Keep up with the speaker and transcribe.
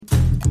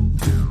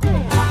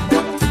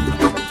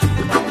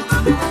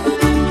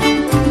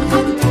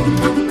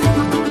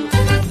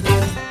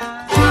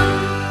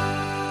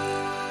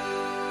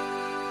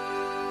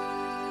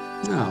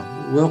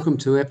welcome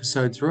to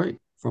episode 3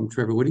 from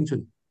Trevor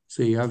Whittington,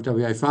 CEO of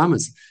WA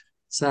Farmers.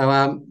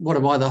 So, what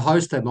am I, the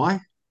host, am I?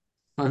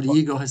 Over to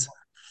you guys.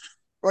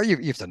 Well,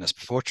 you've done this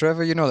before,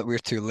 Trevor. You know that we're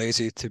too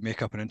lazy to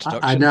make up an I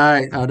introduction.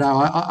 know, I know.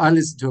 I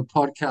listened to a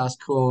podcast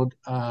called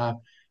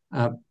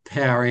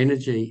Power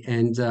Energy,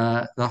 and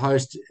the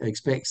host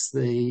expects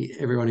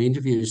everyone he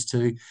interviews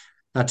to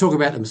talk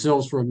about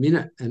themselves for a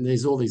minute. And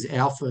there's all these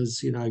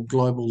alphas,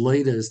 global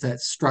leaders that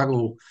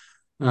struggle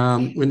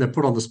when they're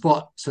put on the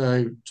spot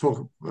to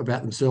talk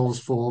about themselves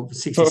for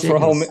 60 for a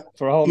whole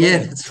seconds. minute. Yeah,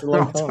 that's It's a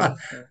long right. time.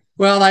 Yeah.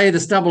 Well, they either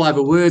stumble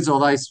over words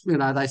or they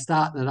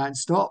start and they don't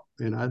stop.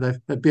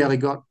 They've barely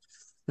got,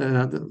 they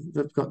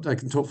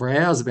can talk for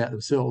hours about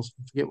themselves,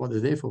 forget what they're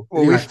there for.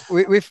 Well,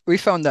 Anyway, we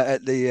found that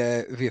at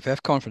the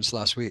VFF conference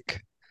last week,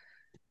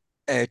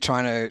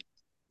 trying to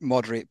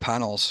moderate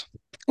panels.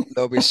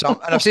 There'll be some,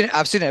 and I've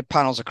seen it at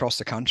panels across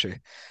the country,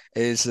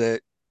 is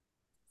that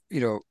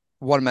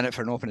 1 minute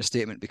for an opening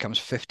statement becomes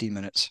 15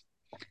 minutes,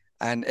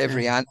 and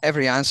every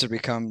answer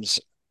becomes.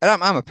 And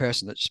I'm a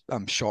person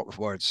I'm short with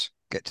words,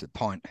 get to the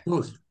point, of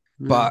course.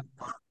 Yeah.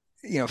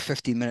 but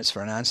 15 minutes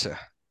for an answer.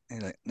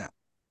 And you're like, nah.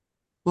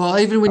 Well,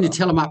 even when you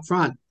tell them up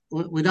front,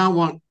 we don't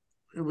want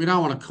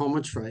a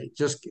commentary.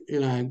 Just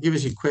give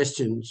us your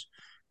questions.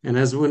 And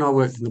as when I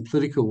worked in the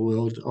political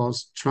world, I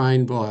was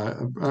trained by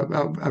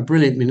a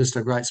brilliant minister,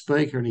 a great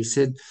speaker, and he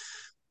said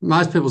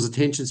most people's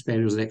attention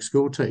span was an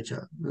ex-school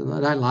teacher. They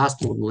don't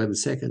last more than 11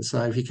 seconds.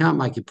 So if you can't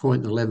make your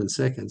point in 11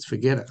 seconds,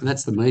 forget it. And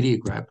that's the media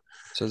grab.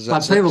 So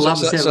But people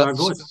love the sound of their own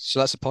voice. so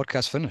that's the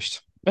podcast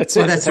finished. That's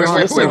Well, it. that's Thanks for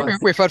right. listening.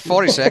 We've had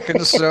 40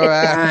 seconds, so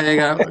You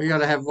got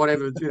to have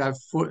whatever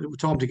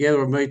time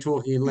together of me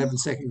talking in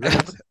 11-second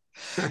grabs.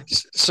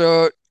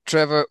 so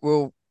Trevor,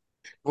 we'll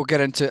get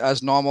into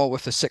as normal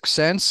with the sixth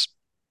sense.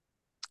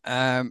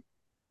 We're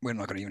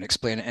not going to even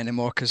explain it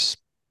anymore because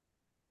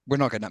we're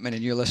not getting that many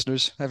new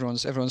listeners.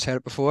 Everyone's heard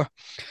it before.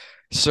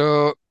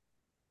 So,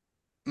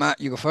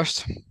 Matt, you go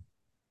first.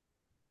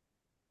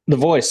 The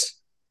voice.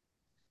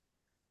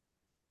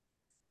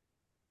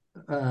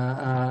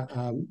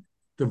 The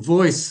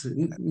voice,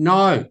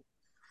 no.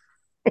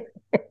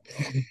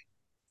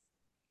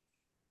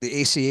 The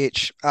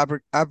ACH,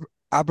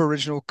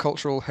 Aboriginal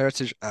Cultural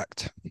Heritage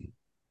Act.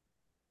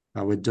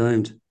 Oh, we're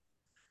doomed.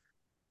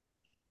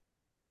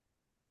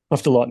 I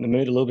have to lighten the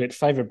mood a little bit.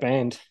 Favorite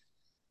band.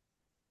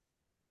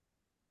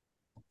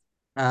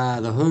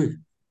 The Who.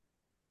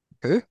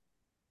 Who?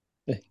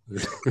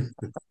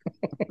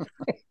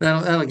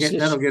 That'll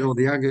get all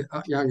the younger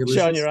Showing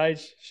listeners. your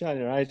age. Showing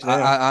your age.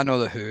 Now. I know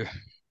the Who.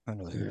 I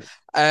know the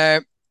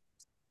Who.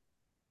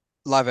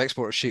 Live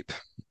export of sheep.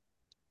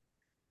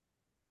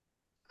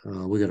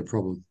 We got a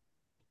problem.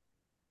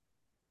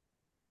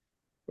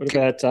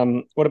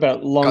 What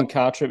about long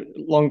car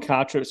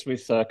trips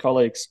with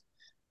colleagues?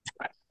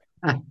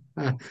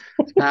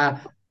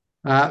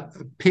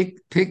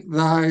 Pick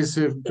those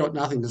who've got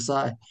nothing to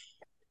say.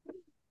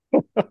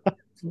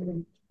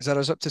 Is that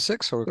us up to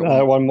 6 or we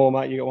got one more,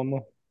 mate? You got one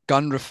more.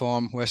 Gun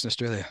reform, Western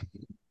Australia.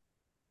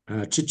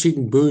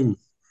 Chicken boom.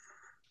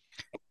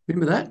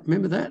 Remember that?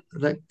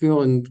 That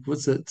girl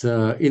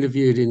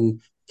interviewed in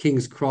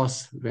King's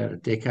Cross about a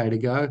decade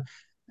ago,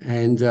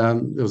 and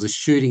there was a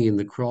shooting in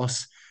the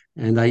Cross,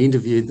 and they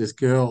interviewed this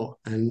girl,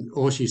 and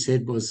all she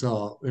said was,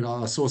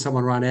 I saw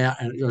someone run out,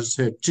 and it was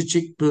her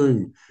chick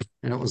boom,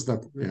 and it was the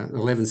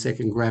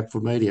 11-second grab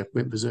for media.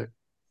 Went berserk.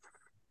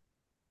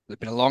 It's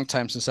been a long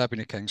time since I've been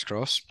to King's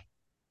Cross.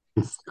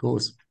 Of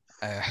course.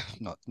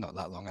 Not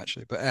that long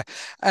actually, but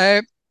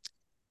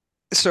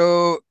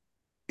so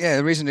yeah,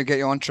 the reason to get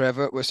you on,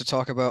 Trevor, was to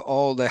talk about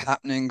all the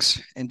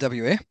happenings in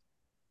WA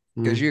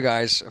because you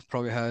guys have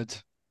probably had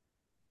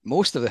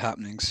most of the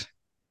happenings.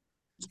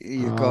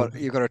 You've got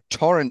a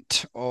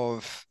torrent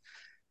of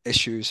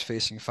issues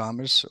facing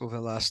farmers over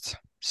the last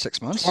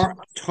 6 months.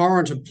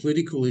 Torrent of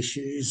political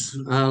issues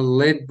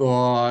led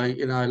by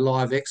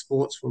live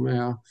exports from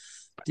our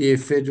dear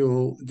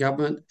federal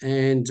government,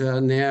 and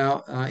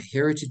now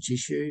heritage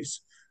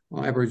issues,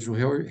 Aboriginal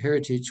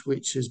heritage,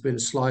 which has been a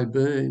slow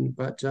burn,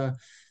 but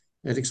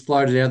it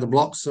exploded out of the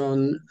blocks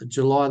on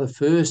July the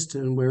 1st,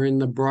 and we're in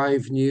the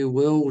brave new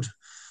world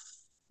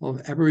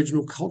of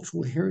Aboriginal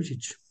cultural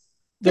heritage.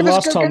 The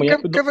last time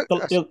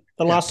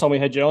we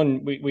had you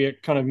on, we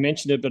kind of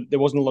mentioned it, but there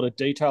wasn't a lot of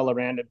detail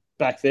around it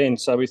back then.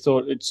 So we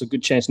thought it's a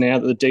good chance now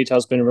that the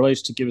detail's been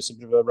released to give us a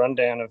bit of a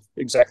rundown of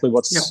exactly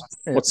what's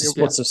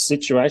the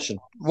situation.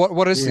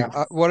 What is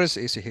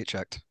the ACH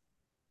Act?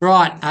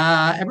 Right,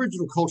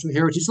 Aboriginal cultural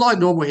heritage, like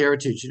normal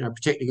heritage,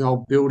 protecting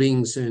old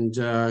buildings and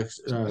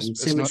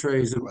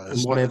cemeteries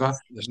and whatever.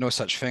 There's no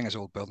such thing as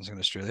old buildings in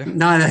Australia.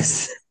 No,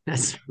 that's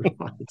right.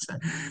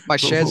 My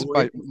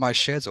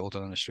shed's older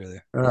than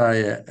Australia. Oh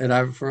yeah,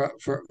 and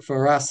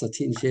for us, a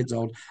tin shed's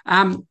old.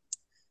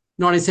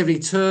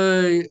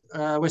 1972,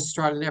 West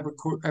Australian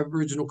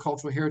Aboriginal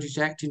Cultural Heritage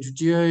Act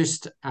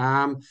introduced.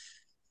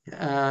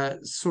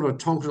 Sort of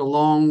tonkered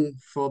along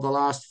for the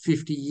last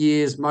 50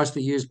 years,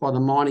 mostly used by the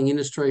mining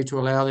industry to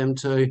allow them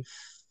to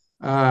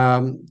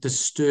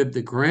disturb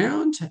the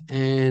ground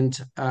and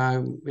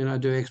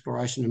do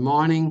exploration and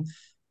mining,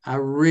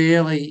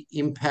 rarely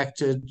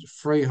impacted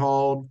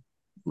freehold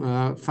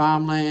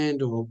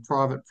farmland or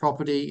private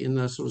property in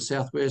the sort of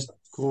southwest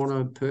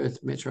corner, Perth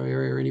metro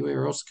area, or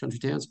anywhere else, country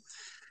towns.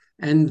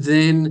 And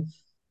then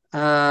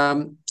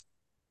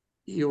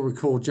you'll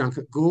recall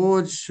Junket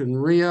Gorge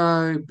and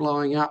Rio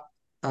blowing up.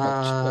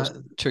 That's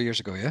 2 years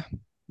ago, yeah?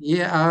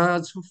 Yeah,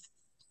 it's a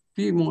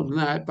few more than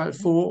that, but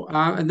four.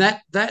 And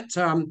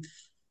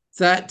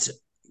that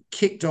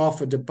kicked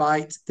off a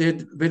debate.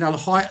 There'd been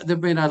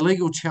a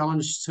legal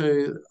challenge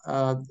to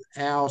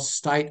our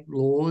state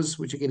laws,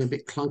 which are getting a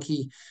bit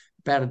clunky,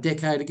 about a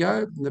decade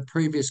ago. And the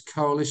previous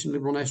coalition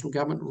Liberal National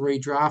government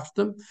redrafted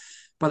them,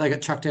 but they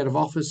got chucked out of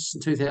office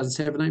in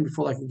 2017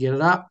 before they could get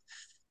it up.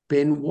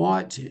 Ben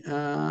White,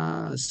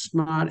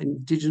 smart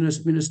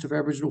Indigenous Minister for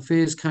Aboriginal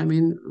Affairs, came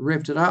in,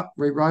 revved it up,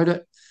 rewrote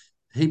it.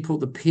 He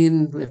pulled the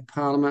pin, left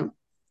Parliament.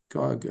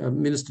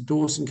 Minister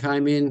Dawson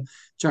came in,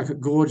 Junket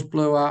Gorge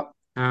blew up.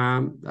 They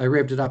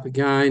revved it up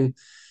again.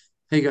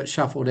 He got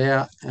shuffled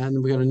out,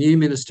 and we got a new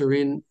minister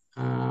in.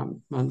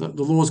 And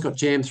the laws got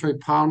jammed through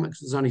Parliament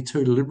because there's only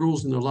 2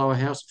 Liberals in the lower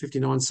house,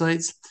 59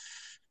 seats.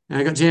 And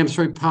it got jammed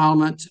through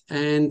Parliament,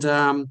 and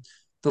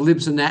the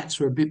Libs and Nats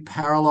were a bit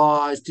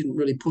paralysed, didn't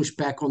really push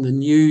back on the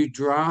new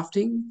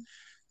drafting,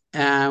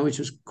 which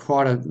was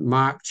quite a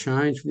marked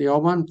change from the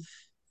old one.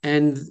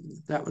 And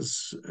that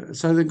was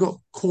so they got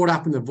caught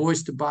up in the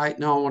voice debate.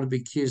 No one wanted to be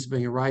accused of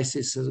being a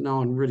racist, so no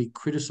one really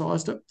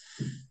criticised it.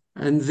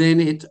 And then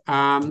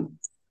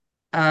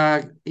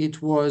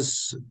it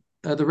was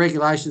the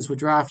regulations were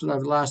drafted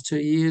over the last 2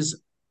 years.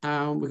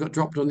 We got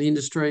dropped on the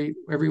industry,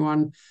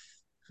 everyone,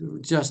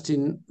 just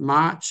in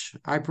March,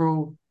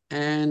 April,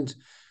 and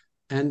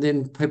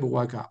then people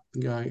woke up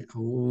and going,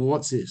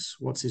 what's this?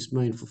 What's this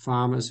mean for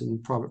farmers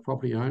and private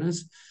property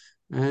owners?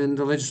 And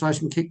the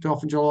legislation kicked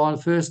off on July the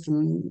 1st,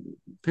 and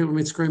people have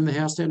been screaming the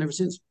house down ever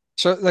since.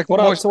 So, like, what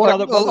most, are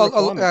the I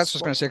requirements? was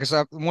just going to say, because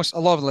a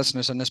lot of the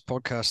listeners in this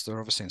podcast are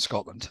obviously in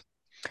Scotland.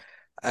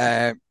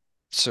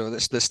 So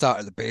let's start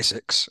at the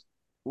basics.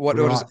 What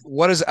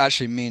does it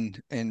actually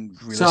mean in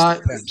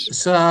realistic terms?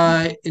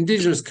 So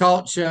Indigenous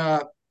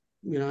culture,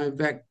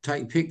 back,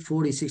 take your pick,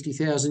 40,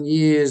 60,000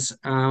 years,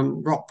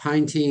 rock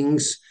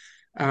paintings,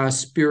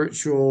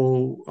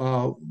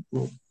 spiritual,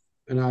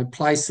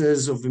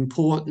 places of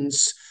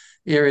importance,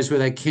 areas where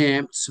they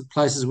camped,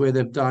 places where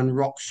they've done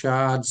rock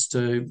shards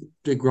to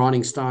do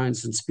grinding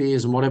stones and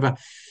spears and whatever,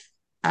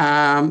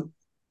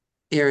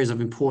 areas of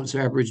importance for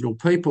Aboriginal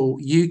people.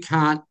 You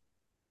can't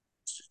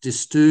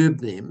disturb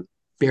them,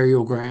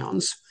 burial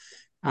grounds.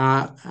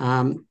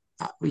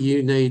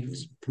 You need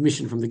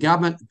permission from the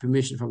government,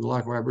 permission from the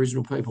local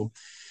Aboriginal people.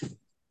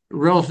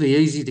 Relatively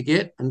easy to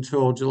get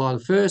until July the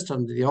 1st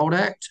under the old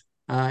Act,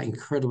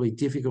 incredibly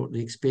difficult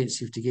and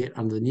expensive to get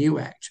under the new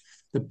Act.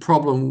 The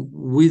problem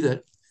with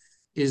it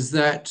is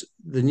that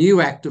the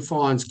new Act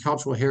defines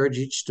cultural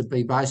heritage to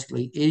be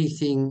basically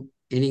anything,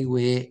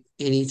 anywhere,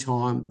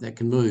 anytime that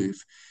can move.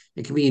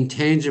 It can be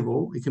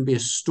intangible. It can be a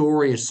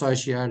story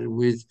associated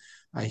with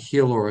a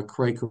hill or a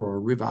creek or a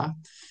river.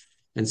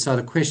 And so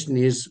the question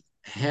is,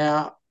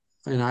 how,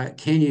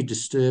 can you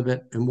disturb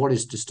it, and what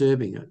is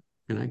disturbing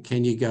it?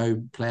 Can you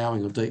go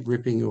ploughing or deep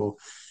ripping or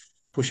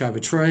push over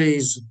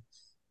trees?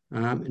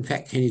 In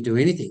fact, can you do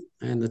anything?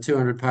 And the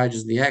 200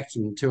 pages of the Act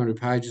and 200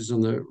 pages on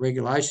the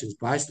regulations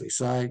basically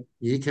say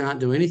you can't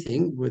do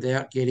anything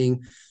without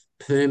getting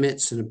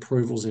permits and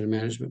approvals and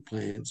management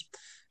plans.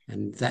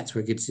 And that's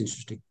where it gets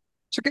interesting.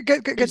 So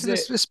get to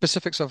the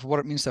specifics of what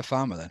it means to a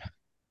farmer then.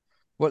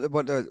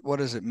 What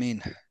does it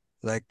mean?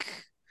 Like,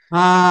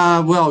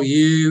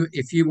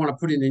 if you want to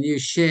put in a new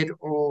shed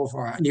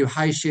or a new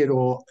hay shed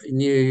or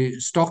new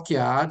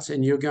stockyards,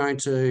 and you're going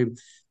to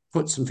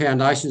put some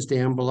foundations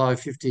down below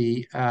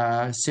 50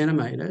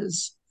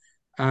 centimetres,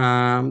 foot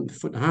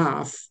and a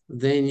half,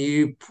 then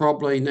you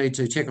probably need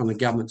to check on the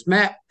government's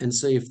map and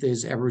see if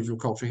there's Aboriginal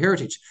cultural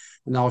heritage.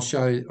 And they'll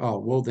show,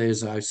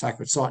 there's a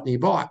sacred site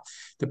nearby.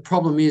 The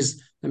problem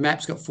is the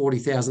map's got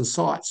 40,000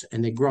 sites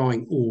and they're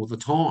growing all the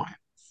time.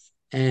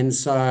 And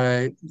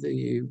so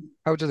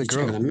how do they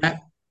grow? Check on a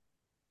map.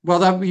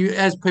 Well,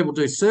 as people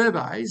do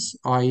surveys,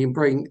 i.e.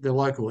 bring the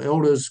local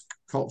elders,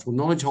 cultural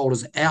knowledge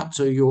holders out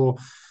to your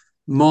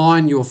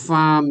mine, your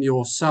farm,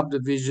 your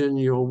subdivision,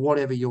 your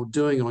whatever you're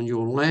doing on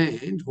your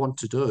land, want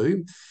to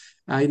do.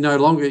 No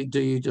longer do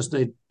you just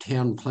need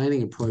town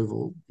planning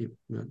approval,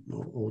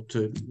 or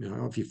to,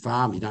 if you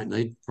farm, you don't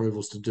need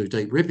approvals to do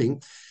deep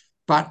ripping.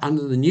 But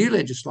under the new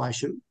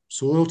legislation,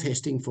 soil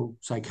testing for,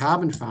 say,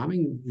 carbon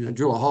farming,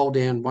 drill a hole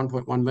down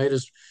 1.1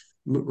 metres,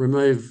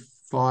 remove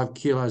 5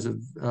 kilos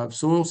of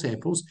soil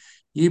samples,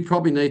 you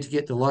probably need to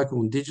get the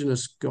local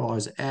Indigenous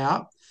guys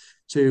out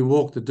to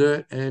walk the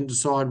dirt and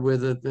decide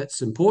whether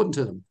that's important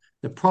to them.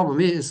 The problem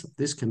is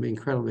this can be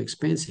incredibly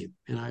expensive.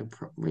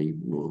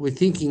 We're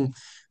thinking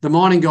the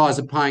mining guys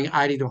are paying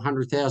 $80,000 to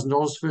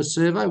 $100,000 for a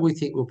survey. We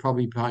think we'll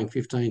probably be paying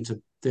 $15,000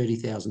 to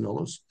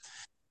 $30,000.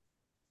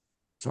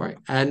 Sorry,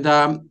 and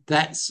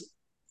that's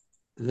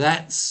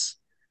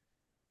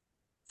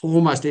for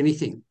almost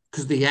anything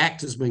because the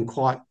Act has been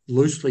quite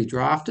loosely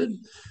drafted.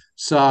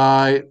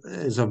 So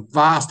there's a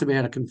vast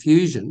amount of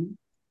confusion.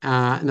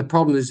 And the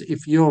problem is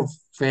if you're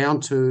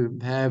found to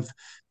have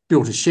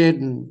built a shed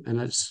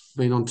and it's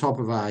been on top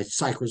of a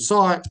sacred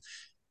site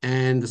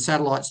and the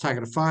satellite's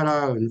taken a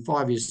photo and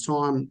 5 years'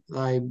 time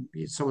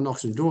someone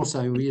knocks on the door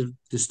saying, well, you've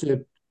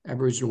disturbed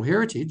Aboriginal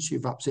heritage,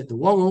 you've upset the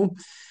woggle,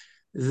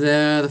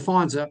 the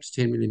fine's up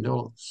to $10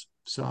 million.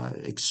 So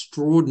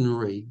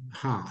extraordinary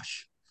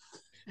harsh.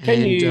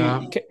 Can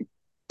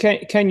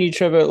you,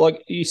 Trevor,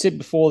 like you said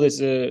before, there's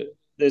an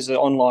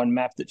online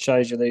map that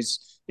shows you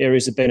these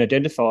areas have been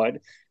identified.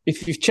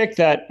 If you've checked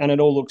that and it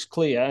all looks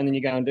clear, and then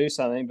you go and do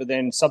something, but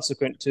then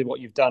subsequent to what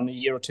you've done a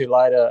year or two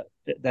later,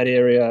 that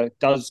area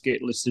does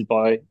get listed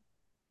by,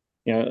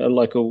 a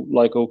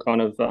local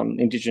kind of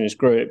Indigenous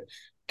group.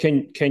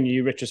 Can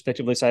you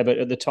retrospectively say, but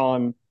at the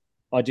time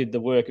I did the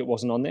work, it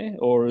wasn't on there?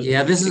 Or it's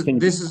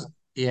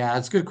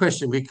a good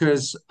question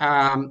because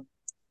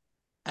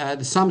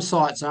some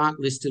sites aren't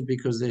listed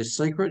because they're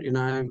secret,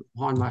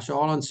 Hindmarsh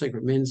Island,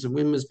 secret men's and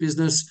women's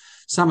business.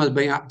 Some are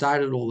being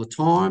updated all the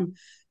time.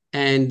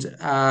 And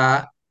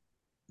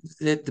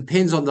it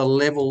depends on the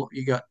level.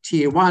 You got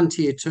tier 1,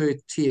 tier 2,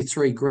 tier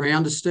 3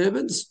 ground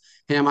disturbance,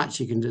 how much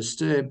you can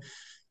disturb.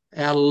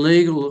 Our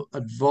legal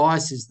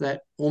advice is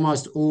that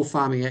almost all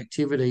farming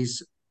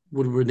activities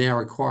would now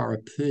require a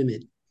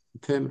permit. The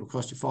permit will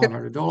cost you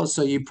 $500.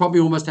 So you probably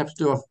almost have to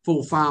do a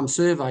full farm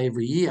survey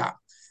every year.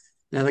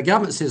 Now, the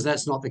government says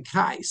that's not the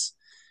case,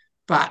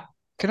 but...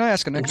 Can I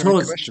ask an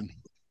ignorant question?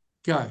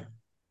 Go.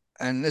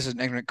 And this is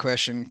an ignorant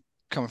question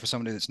coming from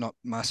somebody that's not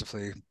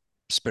massively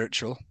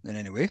spiritual in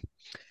any way.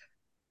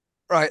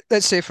 Right,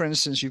 let's say, for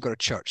instance, you've got a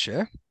church,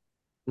 yeah?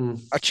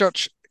 A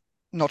church,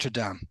 Notre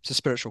Dame, it's a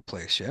spiritual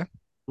place, yeah?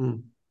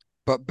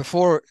 But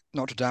before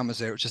Notre Dame was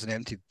there, it was just an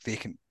empty,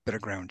 vacant bit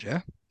of ground,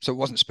 yeah? So it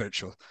wasn't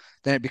spiritual.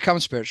 Then it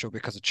becomes spiritual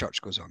because the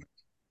church goes on it.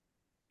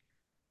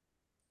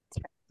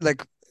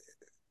 Like,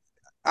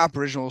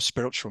 Aboriginal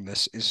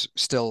spiritualness is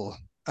still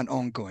an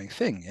ongoing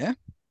thing, yeah?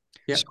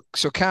 Yeah.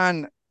 So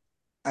can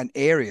an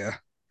area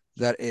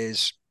that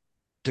is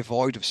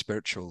devoid of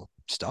spiritual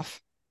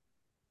stuff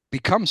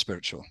become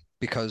spiritual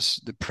because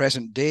the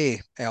present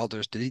day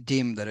elders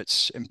deem that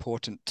it's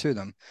important to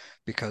them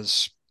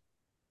because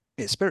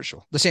it's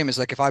spiritual? The same as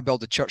like if I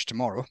build a church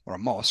tomorrow or a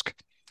mosque,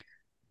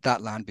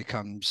 that land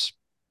becomes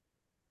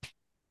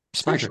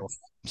spiritual.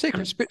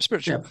 Sacred,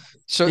 spiritual. Yeah.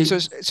 So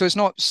it's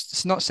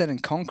not set in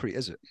concrete,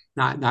 is it?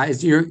 No,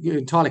 you're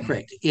entirely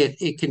correct.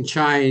 It can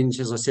change,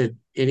 as I said,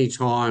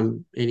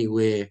 anytime,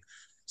 anywhere.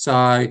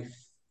 So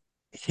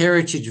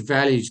heritage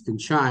values can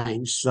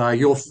change. So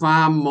your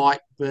farm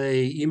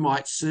you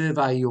might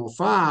survey your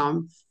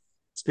farm,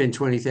 spend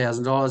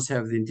 $20,000,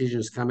 have the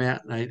Indigenous come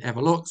out and they have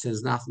a look, so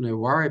there's nothing to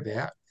worry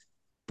about.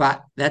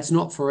 But that's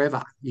not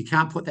forever. You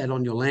can't put that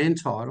on your land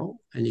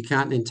title and you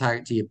can't then take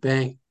it to your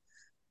bank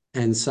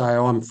and say,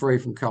 I'm free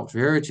from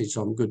cultural heritage,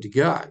 so I'm good to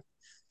go,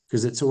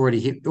 because it's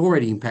already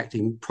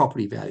impacting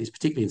property values,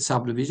 particularly in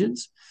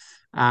subdivisions.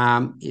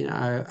 So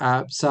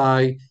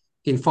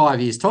in 5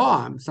 years'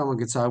 time, someone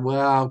could say,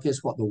 well,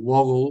 guess what? The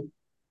woggle,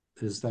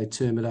 as they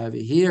term it over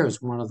here,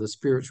 as one of the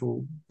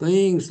spiritual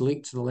beings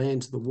linked to the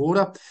land, to the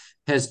water,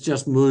 has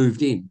just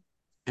moved in.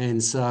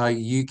 And so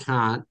you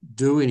can't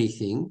do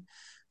anything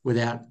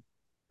without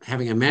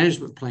having a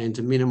management plan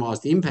to minimise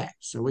the impact.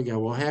 So we go,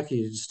 well, how can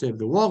you disturb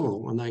the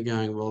woggle? And they're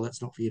going, well,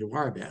 that's not for you to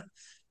worry about.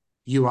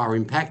 You are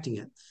impacting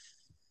it.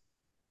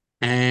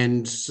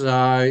 And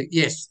so,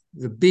 yes,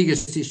 the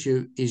biggest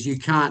issue is you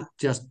can't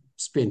just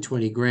spend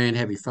 20 grand,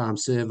 have your farm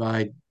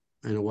surveyed,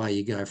 and away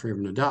you go forever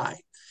and a day.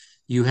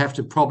 You have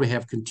to probably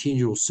have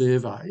continual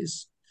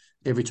surveys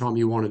every time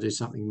you want to do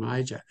something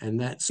major,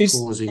 and that's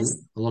causing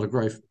a lot of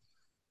grief.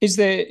 Is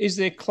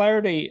there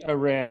clarity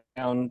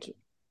around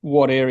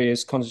what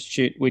areas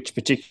constitute which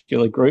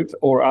particular group,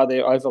 or are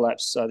there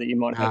overlaps so that you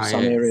might have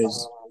some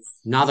areas?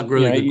 Another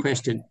really good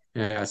question.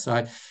 Yeah,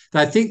 so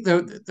they think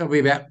there'll be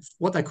about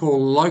what they call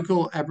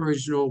local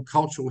Aboriginal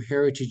cultural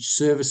heritage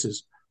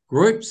services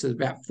groups. There's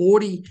about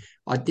 40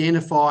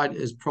 identified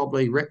as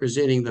probably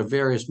representing the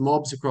various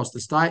mobs across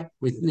the state.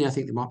 We now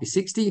think there might be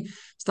 60.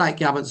 State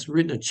government's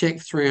written a check,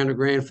 300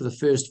 grand for the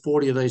first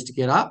 40 of these to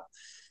get up.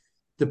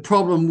 The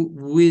problem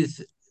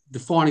with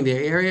defining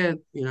their area,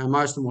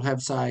 most of them will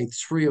have, say,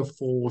 3 or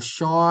 4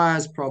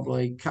 shires,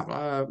 probably a couple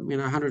of,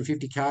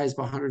 150 k's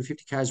by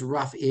 150 k's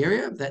rough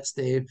area. That's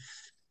their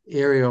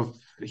area of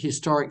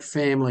historic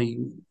family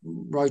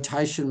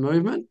rotation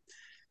movement,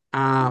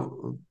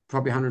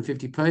 probably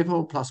 150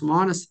 people, plus or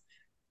minus.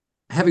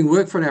 Having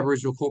worked for an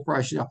Aboriginal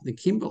corporation up in the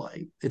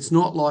Kimberley, it's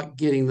not like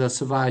getting the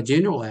Surveyor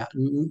General out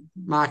and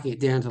marking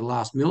it down to the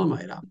last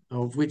millimetre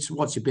of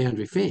what's your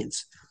boundary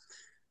fence.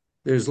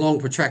 There's long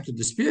protracted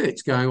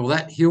disputes going, well,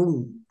 that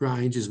hill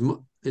range is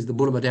the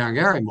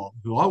Bundabarrangara mob,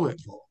 who I work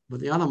for. But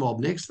the other mob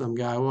next to them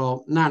go,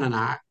 well,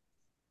 no.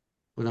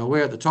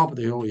 We're at the top of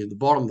the hill, you're at the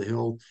bottom of the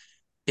hill.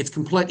 It's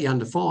completely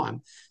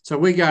undefined. So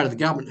we go to the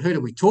government, who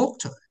do we talk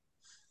to?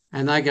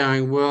 And they're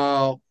going,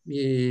 well,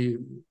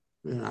 you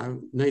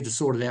need to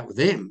sort it out with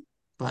them.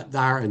 but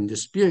they're in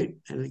dispute.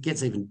 And it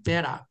gets even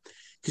better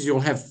because you'll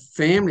have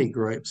family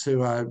groups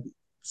who are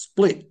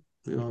split.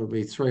 There'll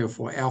be 3 or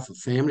 4 alpha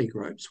family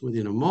groups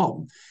within a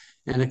mob.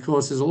 And of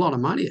course, there's a lot of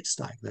money at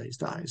stake these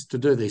days to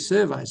do these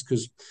surveys,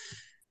 because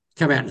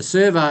come out in a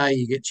survey,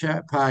 you get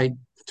paid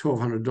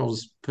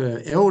 $1,200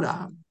 per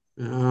elder.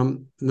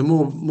 The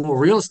more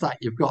real estate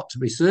you've got to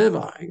be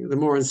surveying, the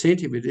more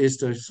incentive it is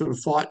to sort of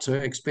fight to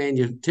expand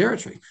your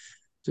territory,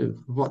 to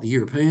what the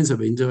Europeans have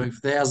been doing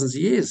for thousands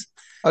of years.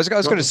 I was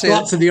going to say,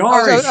 Scots and the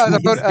Irish. I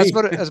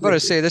was about to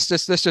say this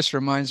just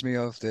reminds me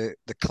of the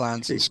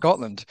clans in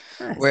Scotland,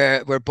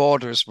 where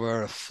borders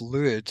were a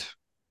fluid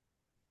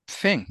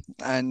thing,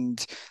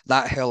 and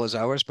that hill is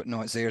ours, but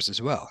no, it's theirs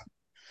as well.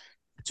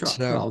 That's right.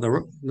 So, well,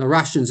 the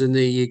Russians and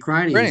the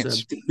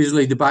Ukrainians are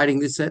busily debating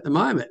this at the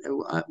moment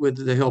with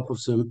the help of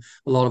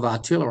a lot of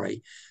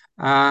artillery.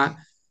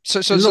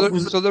 So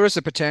there is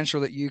the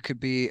potential that you could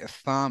be a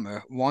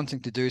farmer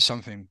wanting to do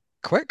something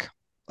quick,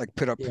 like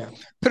put up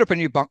a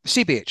new bunker.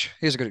 CBH,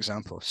 here's a good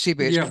example.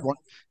 CBH,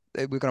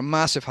 we've got a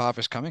massive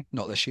harvest coming,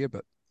 not this year,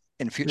 but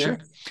in the future.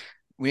 Yeah.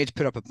 We need to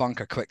put up a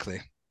bunker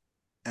quickly,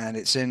 and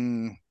it's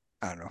in,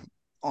 I don't know,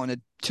 on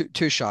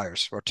two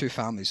shires or 2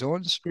 family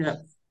zones. Yeah.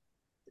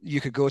 You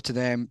could go to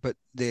them, but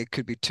they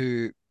could be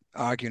two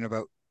arguing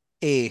about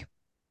A,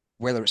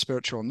 whether it's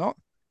spiritual or not,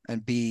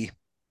 and B,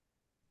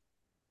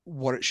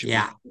 what it should be.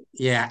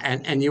 Yeah.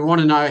 And you want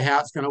to know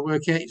how it's going to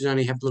work out, you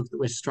only have to look at the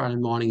West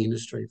Australian mining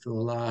industry for the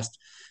last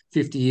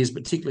 50 years,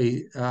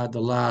 particularly the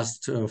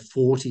last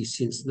 40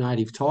 since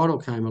native title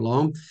came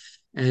along,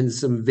 and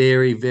some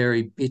very,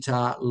 very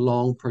bitter,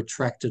 long,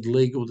 protracted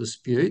legal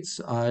disputes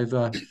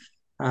over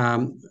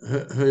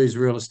whose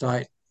real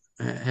estate,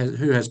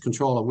 who has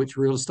control of which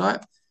real estate.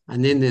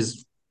 And then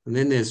there's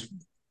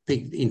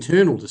big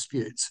internal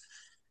disputes,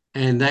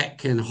 and that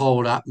can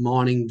hold up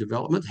mining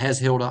development, has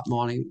held up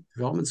mining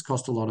developments,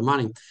 cost a lot of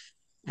money.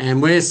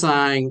 And we're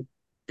saying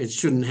it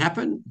shouldn't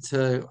happen.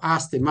 To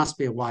us, there must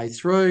be a way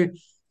through.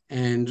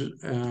 And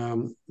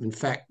in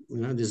fact,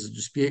 there's a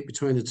dispute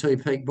between the 2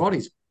 peak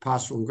bodies,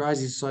 Pastoral and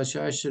Grazing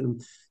Association,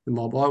 the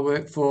mob I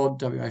work for,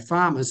 WA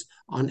Farmers,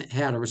 on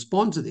how to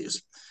respond to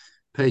this.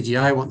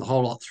 PGA want the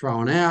whole lot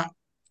thrown out.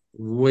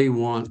 We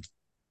want,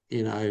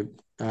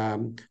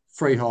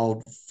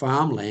 freehold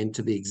farmland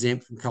to be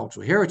exempt from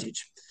cultural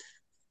heritage.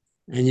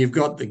 And you've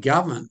got the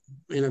government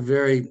in a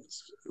very,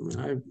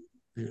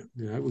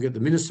 we've got the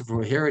Minister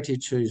for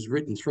Heritage, who's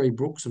written 3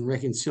 books on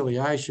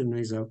reconciliation.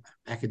 He's an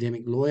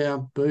academic lawyer,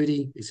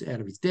 Booty. He's out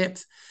of his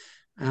depth.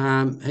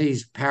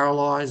 He's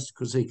paralysed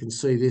because he can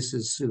see this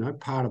as,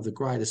 part of the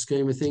greater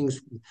scheme of things.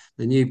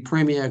 The new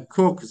Premier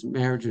Cook is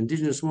married to an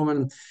Indigenous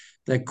woman.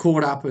 They're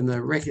caught up in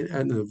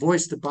the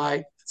voice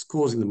debate. It's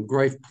causing them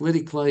grief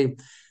politically.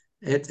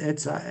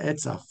 It's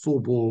a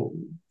full-bore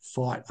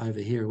fight over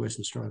here in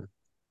Western Australia.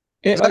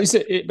 But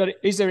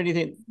is there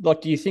anything,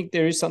 do you think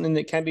there is something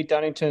that can be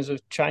done in terms of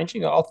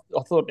changing? I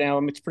thought now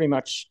it's pretty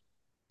much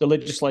the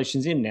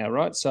legislation's in now,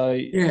 right? So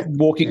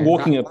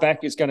walking it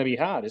back is going to be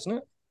hard, isn't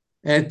it?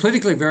 And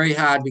politically very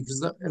hard,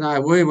 because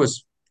we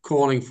was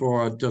calling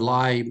for a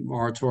delay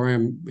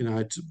moratorium,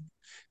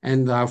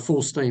 and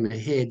full steam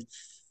ahead.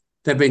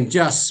 They've been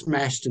just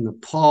smashed in the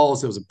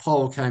polls. There was a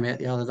poll came out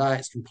the other day.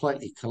 It's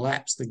completely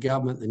collapsed. The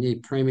government, the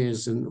new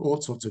premiers, and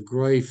all sorts of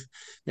grief.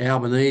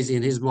 Albanese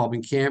and his mob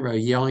in Canberra are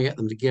yelling at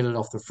them to get it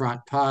off the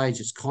front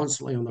page. It's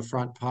constantly on the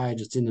front page.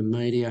 It's in the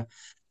media.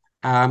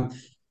 They're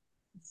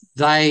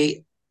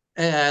saying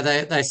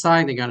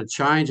they're going to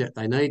change it.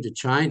 They need to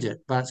change it,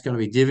 but it's going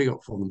to be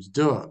difficult for them to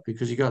do it,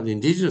 because you've got the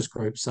Indigenous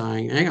group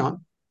saying, hang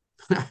on,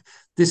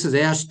 this is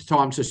our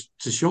time to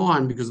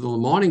shine, because all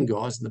the mining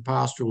guys and the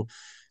pastoral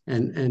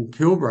and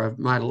Pilbara have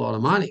made a lot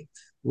of money.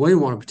 We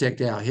want to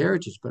protect our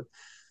heritage. But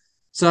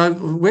so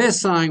we're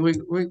saying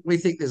we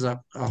think there's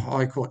a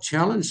High Court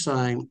challenge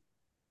saying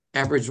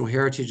Aboriginal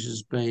heritage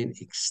has been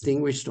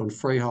extinguished on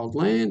freehold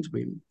land.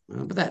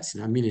 But that's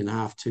 $1.5 million,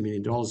 $2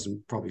 million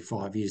and probably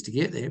 5 years to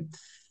get there.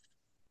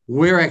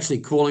 We're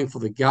actually calling for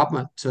the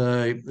government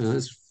to,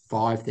 there's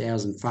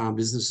 5,000 farm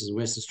businesses in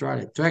West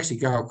Australia, to actually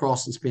go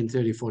across and spend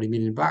 30, 40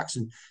 million bucks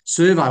and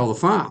survey all the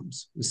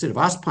farms, instead of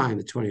us paying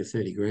the 20 or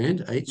 30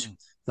 grand each.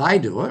 They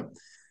do it,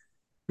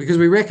 because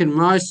we reckon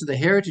most of the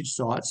heritage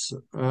sites,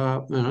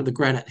 the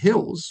granite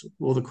hills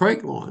or the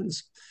creek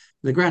lines,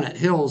 the granite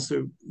hills,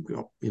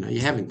 you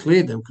haven't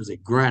cleared them because they're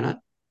granite.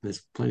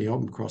 There's plenty of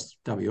them across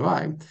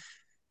WA,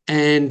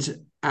 and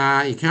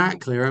you can't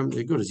clear them.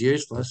 They're good as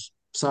useless.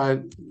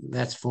 So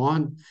that's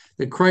fine.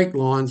 The creek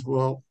lines,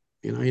 well,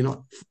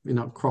 you're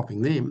not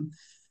cropping them.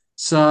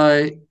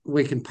 So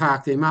we can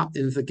park them up.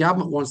 And if the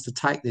government wants to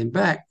take them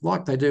back,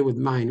 like they do with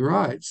main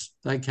roads,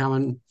 they come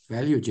and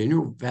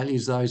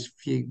values those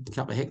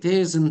couple of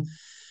hectares, and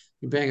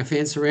you bang a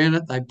fence around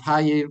it. They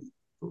pay you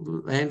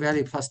land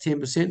value plus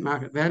 10%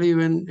 market value,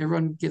 and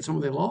everyone gets on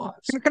with their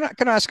lives.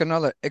 Can I ask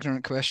another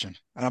ignorant question?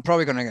 And I'm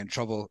probably going to get in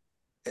trouble.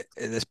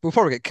 We'll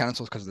probably get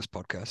cancelled because of this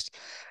podcast.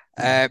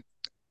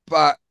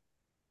 But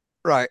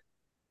right.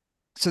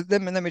 So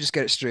let me just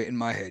get it straight in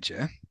my head,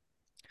 yeah?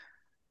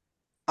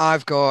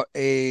 I've got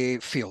a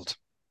field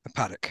a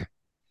paddock,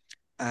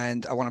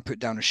 and I want to put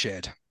down a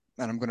shed,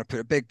 and I'm going to put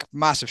a big,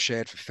 massive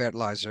shed for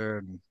fertilizer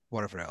and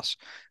whatever else.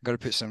 I'm going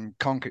to put some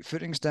concrete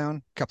footings down,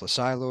 a couple of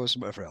silos,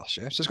 and whatever else.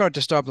 Yeah, so it's going to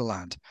disturb the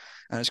land,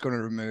 and it's going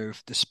to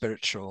remove the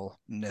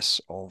spiritualness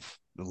of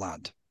the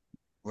land,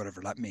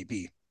 whatever that may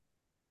be.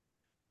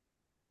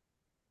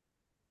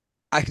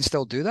 I can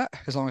still do that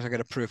as long as I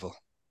get approval.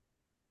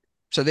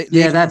 So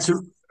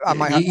I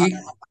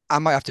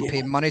might have to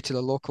pay money to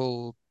the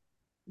local.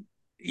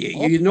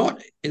 You're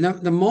not in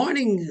the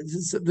mining.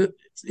 It's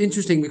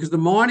interesting because the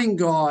mining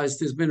guys,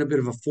 there's been a bit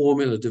of a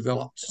formula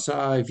developed.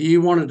 So if you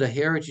wanted a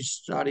heritage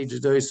study to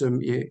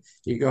do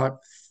you got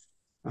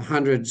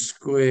 100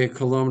 square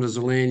kilometres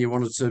of land, you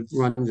wanted to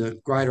run the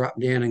grader up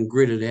and down and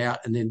grid it out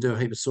and then do a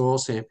heap of soil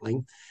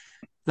sampling.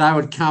 They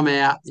would come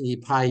out and you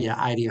pay you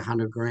 80,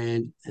 100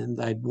 grand, and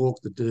they'd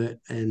walk the dirt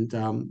and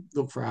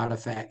look for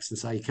artifacts and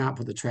say, you can't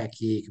put the track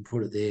here, you can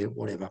put it there,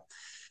 whatever.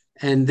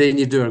 And then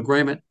you do an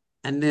agreement.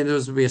 And then there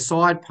would be a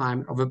side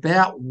payment of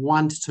about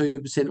 1 to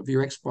 2% of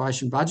your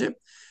exploration budget.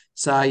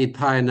 So you'd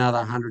pay another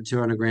 100,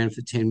 200 grand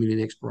for 10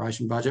 million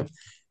exploration budget.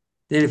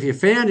 Then if you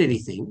found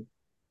anything,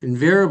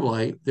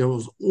 invariably there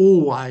was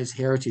always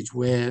heritage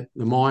where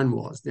the mine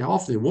was. Now,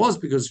 often it was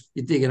because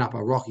you're digging up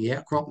a rocky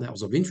outcrop that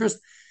was of interest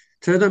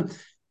to them.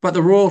 But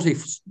the royalty,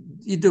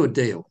 you do a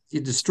deal.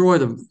 You destroy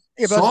the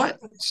site.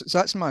 So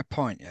that's my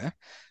point, yeah?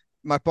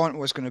 My point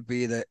was going to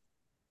be that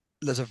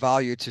there's a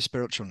value to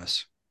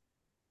spiritualness.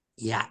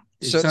 Yeah.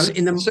 So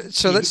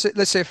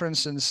let's say for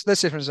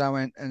instance I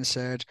went and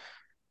said,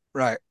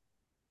 right,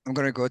 I'm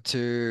going to go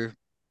to,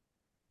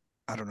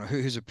 I don't know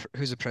who's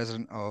the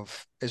president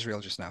of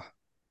Israel just now.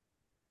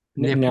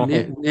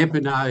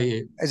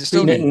 Netanyahu. Is it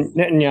still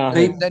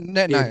Netanyahu?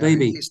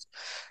 Netanyahu.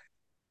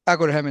 I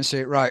go to him and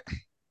say, right,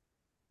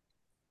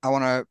 I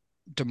want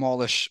to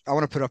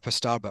put up a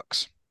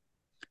Starbucks.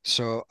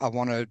 So I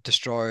want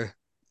to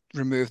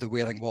remove the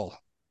Wailing Wall.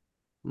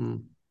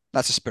 Mm.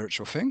 That's a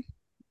spiritual thing.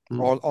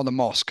 Or the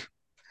mosque.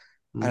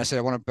 Mm. And I say,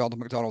 I want to build a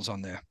McDonald's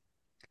on there.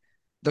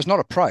 There's not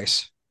a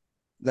price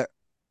that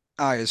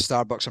I, as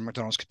Starbucks or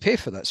McDonald's, could pay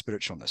for that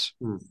spiritualness.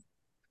 Mm.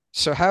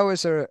 So how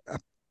is there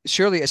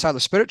surely it's either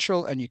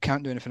spiritual and you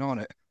can't do anything on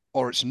it,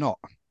 or it's not.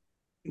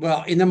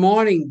 Well, in the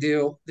mining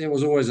deal, there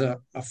was always a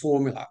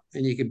formula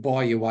and you could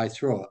buy your way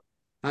through it.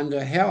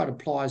 Under how it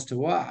applies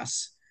to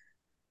us,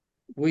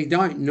 we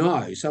don't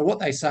know. So what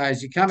they say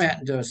is you come out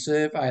and do a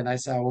survey and they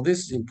say, well, this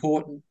is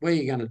important. Where are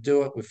you going to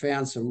do it? We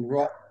found some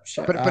rock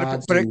shards.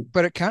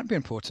 But it can't be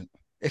important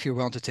if you're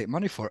willing to take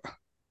money for it.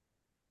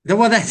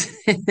 Well, that's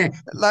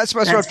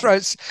what I'm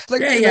trying.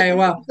 Like,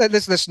 Well,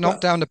 let's knock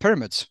down the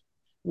pyramids.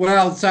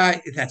 Well, so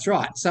that's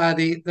right. So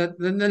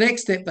the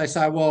next step, they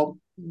say, well,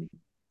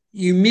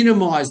 you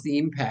minimise the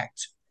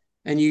impact,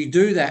 and you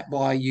do that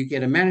by you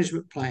get a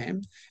management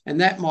plan,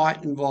 and that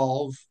might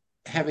involve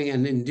having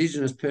an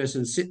Indigenous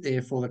person sit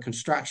there for the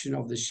construction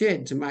of the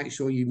shed to make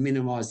sure you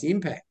minimise the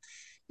impact.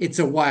 It's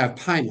a way of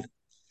payment,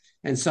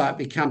 and so it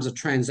becomes a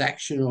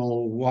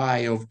transactional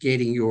way of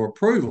getting your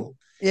approval.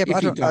 Yeah,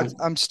 but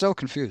I'm still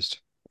confused,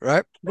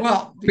 right?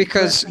 Well,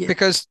 because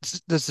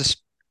there's this.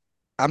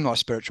 I'm not a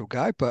spiritual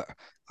guy, but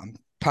I'm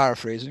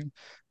paraphrasing.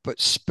 But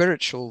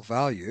spiritual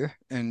value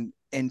and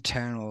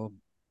internal,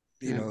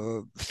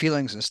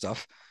 feelings and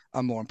stuff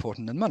are more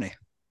important than money.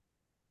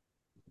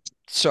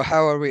 So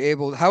how are we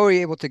able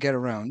to get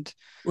around?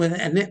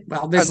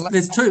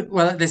 There's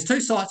two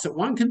sides. That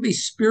one can be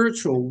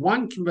spiritual.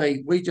 One can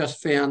be we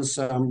just found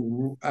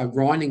some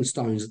grinding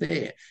stones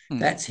there.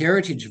 That's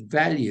heritage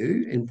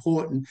value,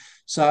 important.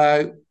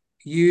 So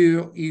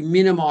you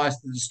minimise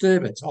the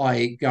disturbance,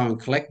 i.e., go and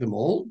collect them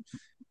all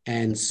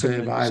and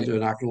survey, do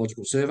an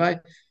archaeological survey.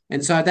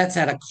 And so that's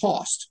at a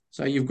cost.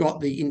 So you've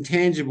got the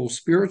intangible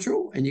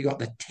spiritual and you've got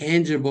the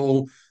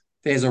tangible,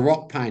 there's a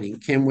rock painting.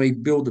 Can we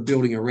build the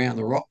building around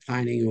the rock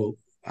painting or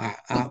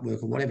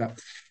artwork or whatever?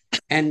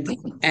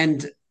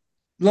 And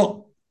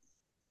look,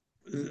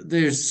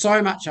 there's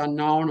so much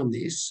unknown on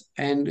this,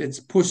 and it's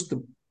pushed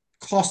the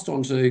cost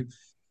onto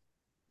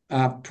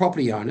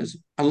property owners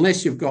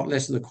unless you've got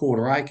less than a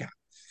quarter acre.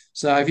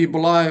 So if you're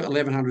below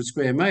 1,100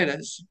 square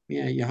metres,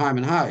 you're home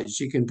and hose.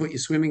 You can put your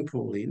swimming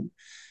pool in.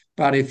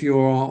 But if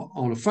you're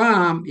on a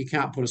farm, you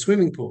can't put a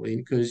swimming pool in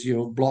because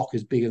your block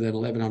is bigger than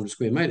 1,100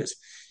 square metres.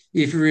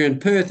 If you're in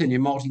Perth and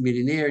you're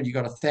multi-millionaire and you've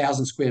got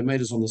 1,000 square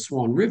metres on the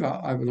Swan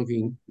River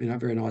overlooking, a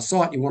very nice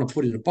site, you want to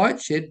put in a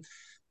boat shed,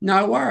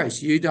 no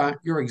worries,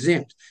 you're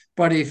exempt.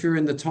 But if you're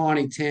in the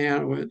tiny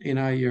town,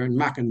 you're in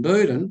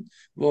Muckenbooten,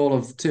 all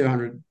of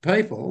 200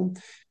 people,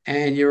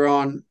 and you're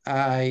on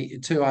a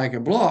 2-acre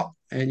block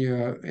and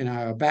you're,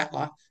 a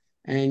battler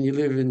and you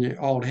live in your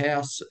old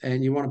house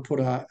and you want to put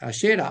a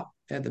shed up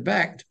at the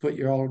back to put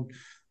your old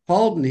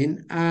Holden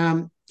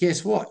in,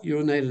 guess what?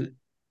 You'll need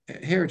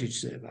a heritage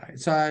survey.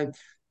 So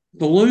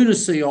the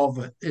lunacy of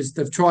it is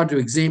they've tried to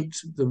exempt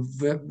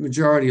the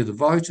majority of the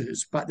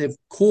voters, but they've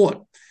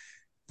caught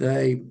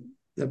the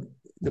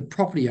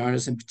property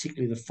owners and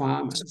particularly the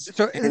farmers.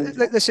 So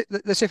let's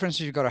say, for instance,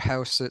 you've got a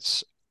house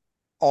that's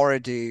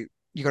already,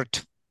 you've got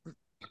a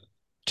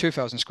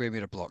 2,000 square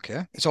meter block,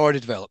 yeah? It's already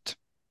developed.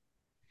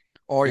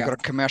 Or you've got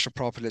a commercial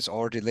property that's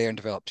already there and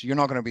developed. You're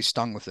not going to be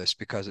stung with this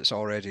because it's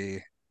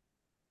already.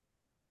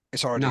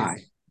 No.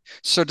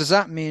 So does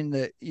that mean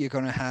that you're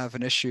going to have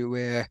an issue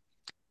where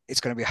it's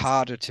going to be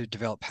harder to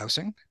develop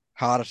housing,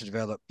 harder to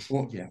develop?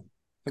 Well, yeah.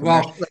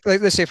 Well,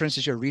 like let's say, for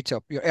instance, your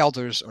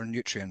elders are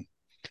Nutrien,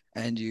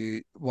 and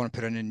you want to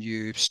put in a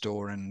new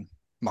store in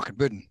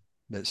Muckaboodin,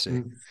 let's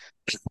say.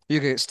 You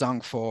get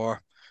stung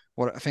for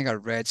what I think I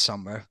read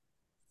somewhere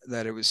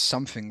that it was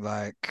something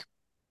like,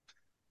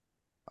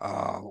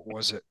 what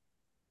was it?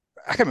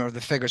 I can't remember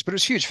the figures, but it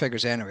was huge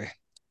figures anyway.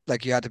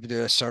 Like you had to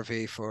do a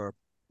survey for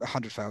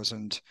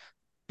 100,000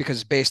 because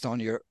it's based on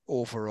your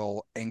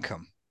overall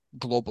income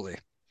globally.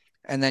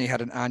 And then you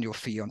had an annual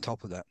fee on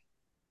top of that.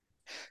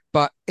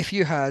 But if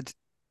you had,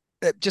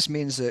 it just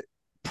means that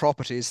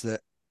properties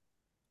that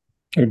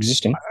are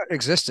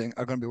existing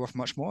are going to be worth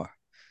much more,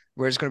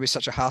 where it's going to be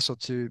such a hassle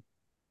to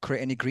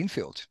create any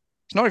greenfield.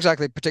 It's not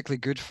exactly particularly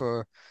good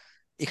for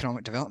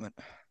economic development.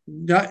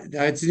 No,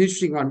 it's an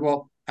interesting one.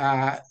 Well,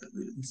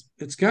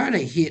 it's going to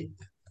hit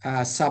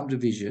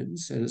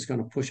subdivisions, and it's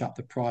going to push up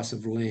the price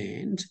of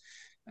land.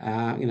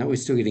 We're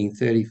still getting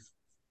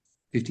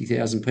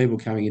 50,000 people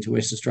coming into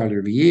Western Australia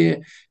every year,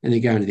 and they're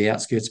going to the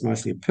outskirts,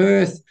 mostly of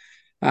Perth.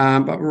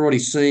 But we're already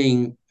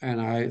seeing,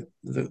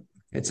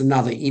 it's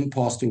another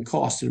impost and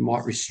cost, and it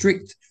might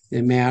restrict the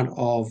amount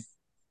of,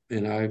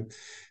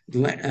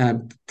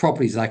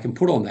 properties they can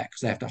put on that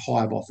because they have to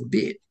hive off a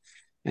bit,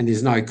 and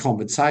there's no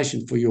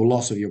compensation for your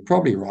loss of your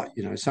property right.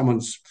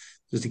 Someone's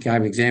just gave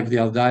an example the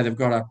other day. They've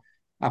got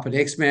up at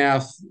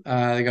Exmouth,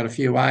 they've got a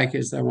few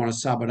acres. They want to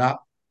sub it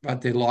up,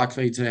 but they're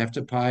likely to have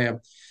to pay a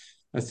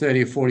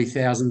 $30,000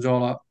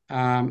 or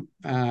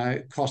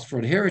 $40,000 cost for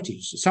a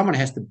heritage. Someone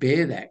has to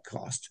bear that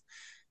cost.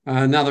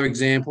 Another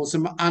example,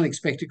 some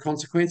unexpected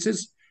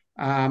consequences.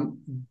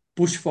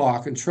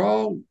 Bushfire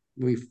control.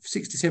 We've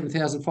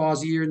 67,000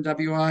 fires a year in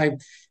WA.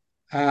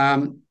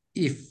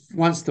 If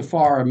once the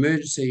fire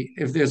emergency,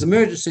 if there's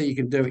emergency, you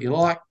can do what you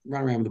like,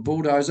 run around with a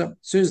bulldozer. As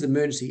soon as the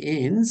emergency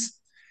ends,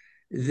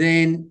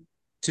 then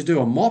to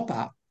do a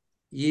mop-up,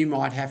 you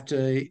might have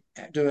to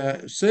do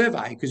a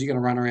survey because you're going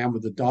to run around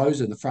with the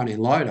dozer and the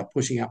front-end loader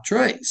pushing up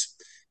trees.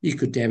 You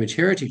could damage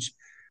heritage.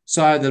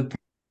 So the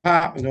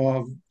Department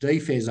of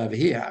Defence over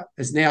here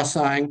is now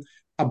saying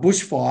a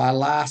bushfire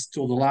lasts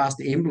till the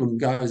last emblem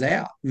goes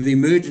out, the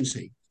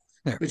emergency,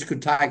 which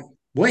could take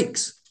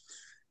weeks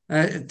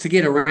to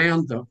get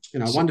around the,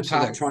 one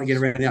department trying to get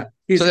around that.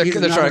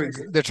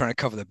 They're trying to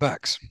cover their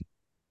backs.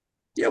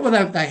 Yeah,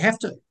 well, they have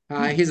to.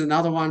 Here's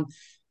another one.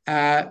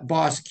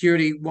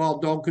 Biosecurity,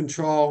 wild dog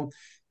control,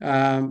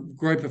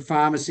 group of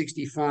farmers,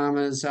 60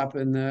 farmers up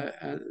in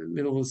the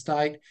middle of the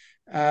state,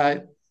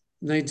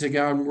 need to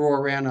go and roar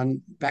around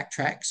on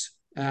backtracks,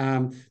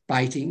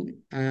 baiting,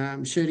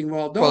 shooting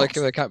wild dogs.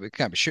 Well, they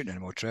can't be shooting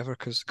anymore, Trevor,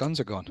 because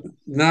guns are gone.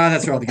 No,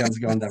 that's right. The guns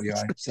are gone,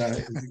 WA. So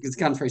it's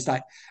gun-free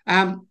state.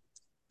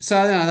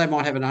 So they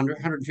might have an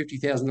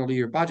 $150,000 a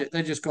year budget.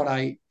 They just got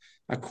a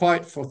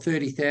quote for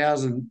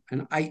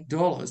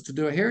 $30,008 to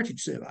do a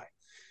heritage survey.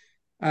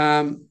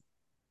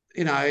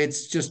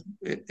 It's just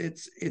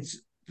it's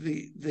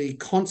the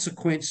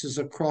consequences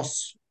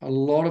across a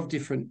lot of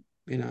different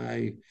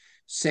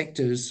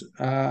sectors.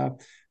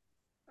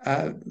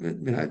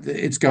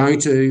 It's going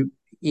to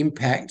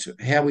impact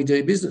how we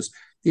do business.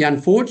 The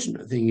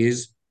unfortunate thing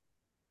is,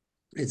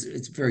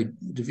 it's very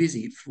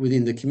divisive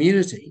within the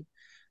community,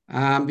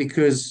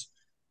 because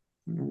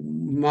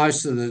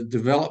most of the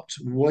developed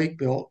wheat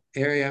belt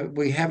area,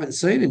 we haven't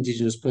seen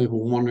Indigenous people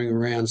wandering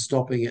around,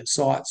 stopping at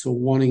sites or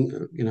wanting,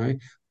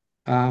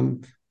 a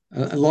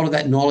lot of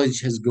that knowledge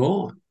has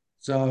gone.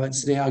 So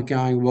it's now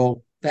going,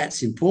 well,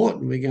 that's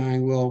important. We're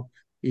going, well,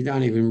 you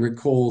don't even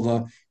recall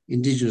the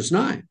Indigenous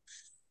name.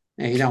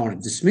 Now, you don't want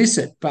to dismiss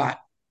it, but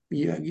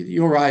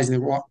you're raising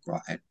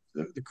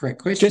the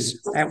correct question.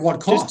 At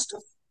what cost?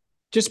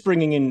 Just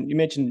bringing in, you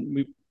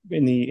mentioned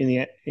in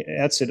the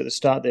outset at the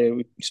start there,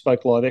 we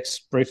spoke LiveX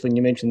briefly, and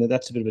you mentioned that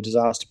that's a bit of a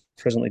disaster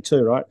presently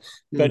too, right?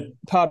 But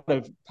part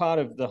of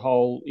the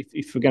whole,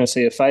 if we're going to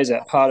see a phase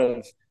out, part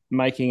of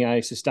making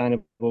a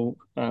sustainable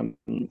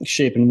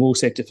sheep and wool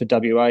sector for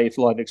WA, if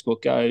live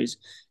export goes,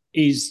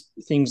 is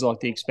things like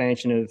the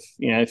expansion of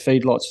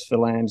feedlots for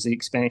lambs, the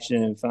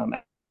expansion of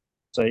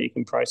so you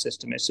can process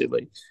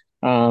domestically.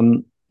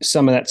 Some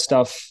of that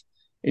stuff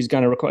is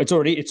going to require. It's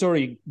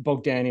already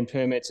bogged down in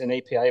permits and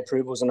EPA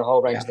approvals and a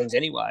whole range of things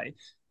anyway.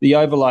 The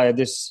overlay of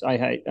this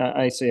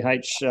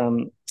ACH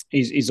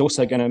is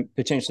also going to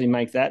potentially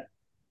make that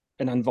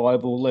an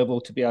unviable level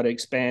to be able to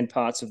expand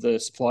parts of the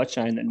supply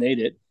chain that need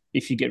it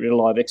if you get rid of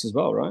LiveX as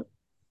well, right?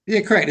 Yeah,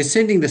 correct. It's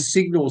sending the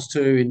signals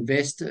to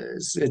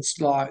investors. It's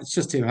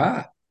just too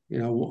hard.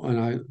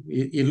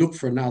 You look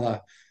for another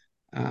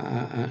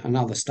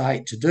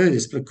state to do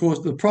this, but of course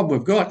the problem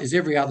we've got is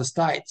every other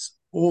state's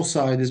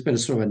also, there's been a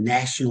sort of a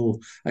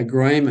national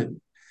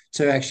agreement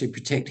to actually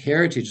protect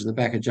heritage in the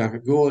back of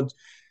Junket Gorge.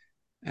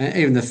 And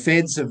even the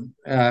feds have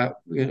were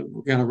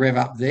going to rev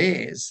up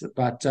theirs,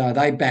 but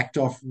they backed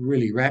off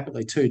really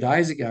rapidly 2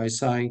 days ago,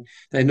 saying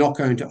they're not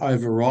going to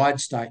override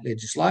state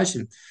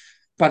legislation.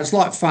 But it's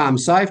like farm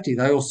safety.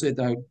 They all said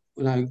they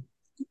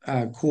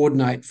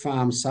coordinate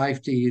farm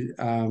safety,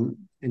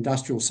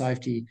 industrial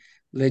safety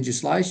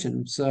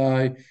legislation.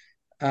 So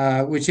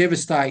whichever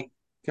state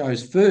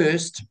goes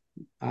first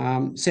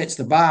sets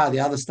the bar.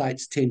 The other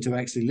states tend to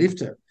actually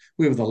lift it.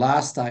 We were the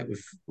last state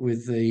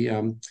with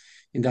the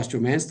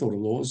industrial manslaughter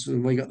laws,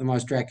 and we got the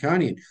most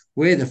draconian.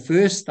 We're the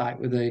first state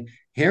with the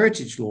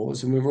heritage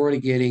laws, and we're already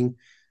getting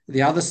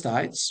the other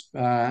states,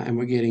 and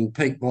we're getting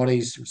peak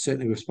bodies.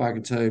 Certainly, we've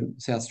spoken to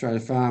South Australia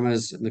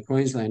farmers and the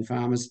Queensland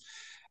farmers,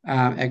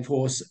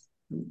 AgForce,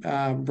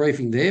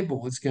 briefing their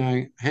boards,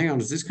 going, "Hang on,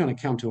 is this going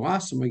to come to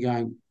us?" And we're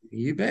going,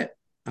 "You bet.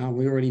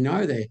 We already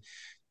know there."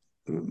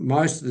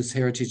 Most of this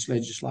heritage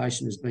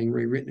legislation is being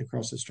rewritten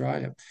across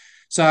Australia.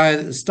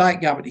 So the state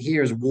government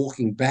here is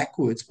walking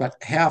backwards, but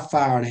how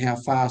far and how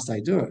fast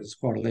they do it is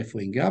quite a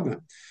left-wing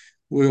government.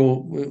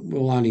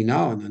 We'll only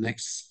know in the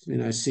next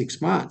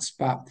 6 months.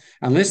 But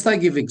unless they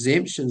give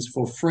exemptions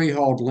for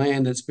freehold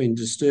land that's been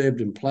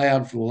disturbed and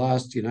ploughed for the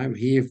last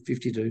here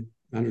 50 to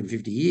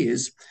 150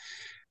 years,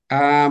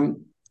 we're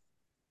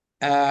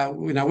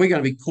going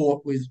to be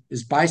caught with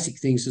as basic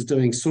things as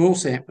doing soil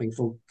sampling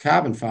for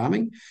carbon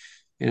farming.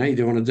 You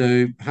do want to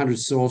do 100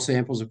 soil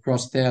samples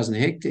across 1,000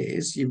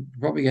 hectares, you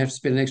probably have to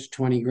spend an extra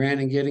 20 grand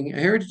in getting a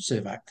heritage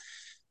survey,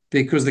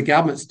 because the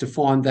government's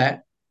defined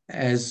that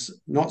as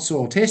not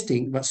soil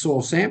testing, but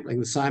soil sampling,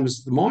 the same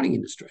as the mining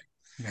industry.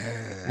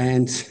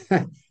 And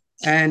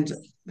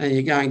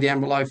you're going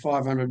down below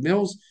 500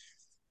 mils.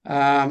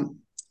 The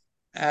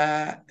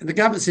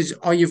government says,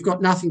 "Oh, you've got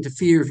nothing to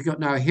fear if you've got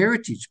no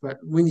heritage." But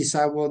when you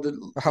say, "Well, the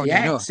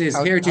Act says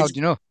heritage," how do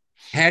you know?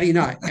 How do you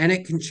know? And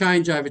it can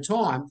change over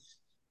time.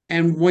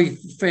 And we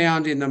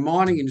found in the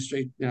mining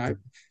industry,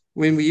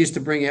 when we used to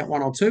bring out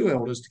 1 or 2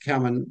 elders to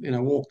come and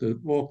walk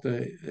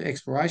the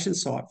exploration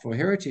site for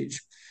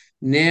heritage,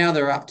 now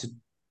they're up to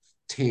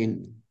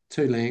 10,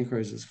 2 Land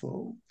Cruisers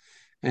full,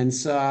 and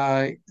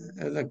so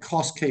the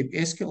costs keep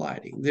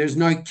escalating. There's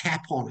no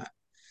cap on it,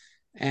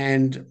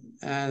 and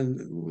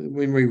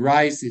when we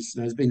raise this,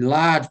 there's been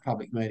large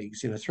public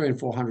meetings, 300 and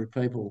 400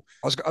 people.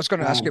 I was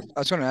going to ask you.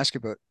 I was going to ask you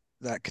about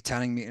that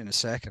Katanning meeting in a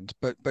second,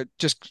 but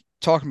just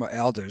talking about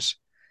elders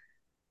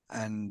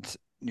and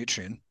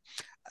nutrient,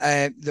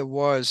 I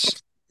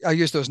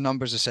used those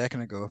numbers a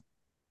second ago.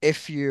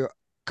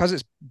 Because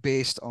it's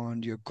based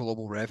on your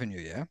global revenue,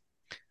 yeah,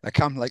 a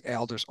company like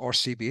Elders or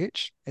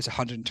CBH is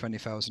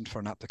 120,000 for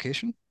an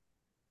application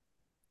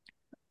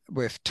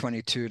with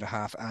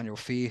 22.5 annual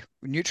fee.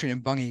 Nutrient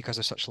and Bungie, because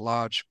they're such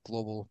large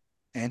global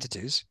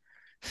entities,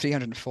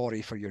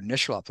 340 for your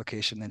initial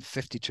application, then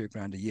 52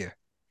 grand a year.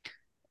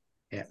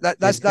 Yeah,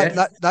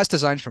 that's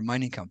designed for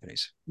mining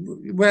companies.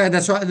 Well,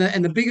 that's right.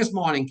 And the biggest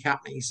mining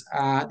companies,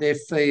 their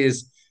fee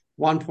is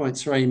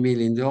 $1.3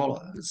 million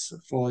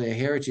for their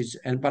heritage,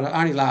 but it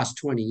only lasts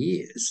 20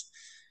 years.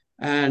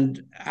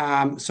 And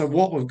so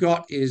what we've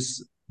got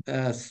is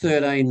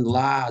 13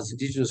 LARS,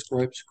 Indigenous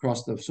groups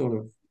across the sort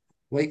of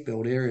wheat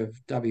belt area of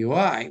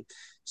WA,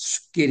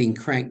 getting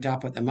cranked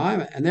up at the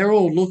moment. And they're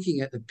all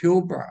looking at the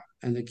Pilbara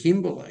and the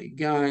Kimberley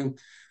going,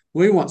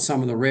 "We want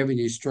some of the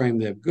revenue stream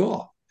they've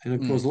got." And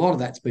of course, a lot of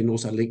that's been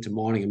also linked to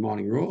mining and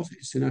mining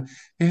royalties. There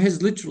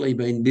has literally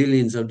been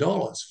billions of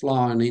dollars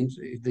flowing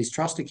into these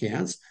trust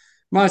accounts.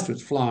 Most of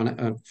it's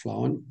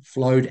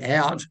flowed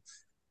out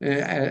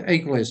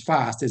equally as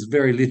fast. There's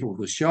very little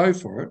to show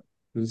for it.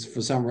 And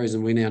for some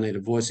reason, we now need a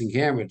voice in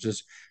camera to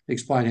just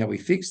explain how we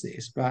fix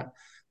this. But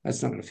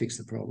that's not going to fix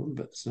the problem.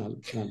 But it's not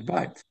a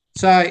debate.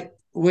 So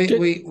we've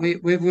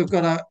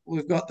got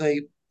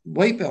the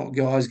wheat belt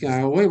guys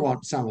going, "Well, we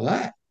want some of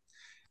that,"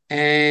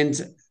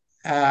 and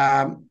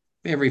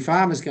every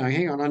farmer's going,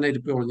 "Hang on, I need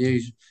to build a new."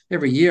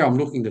 Every year I'm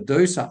looking to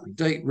do something,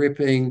 deep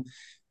ripping,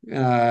 put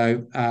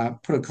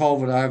a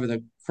culvert over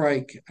the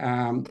creek,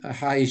 a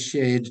hay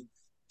shed,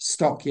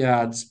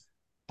 stockyards.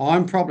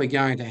 I'm probably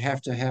going to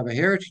have a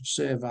heritage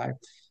survey.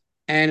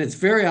 And it's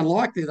very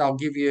unlikely that I'll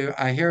give you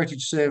a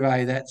heritage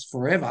survey that's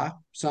forever,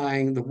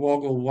 saying the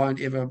woggle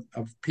won't ever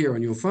appear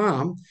on your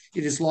farm.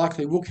 It is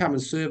likely we'll come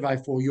and survey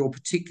for your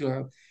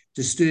particular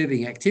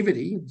disturbing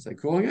activity, as they're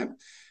calling it.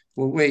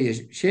 Well, where your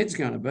shed's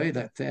going to be,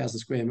 that 1,000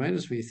 square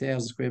metres for your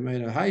 1,000 square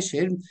metre hay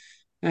shed.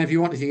 And if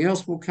you want anything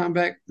else, we'll come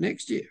back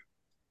next year.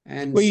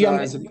 And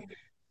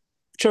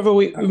Trevor,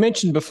 we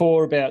mentioned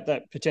before about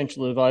that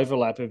potential of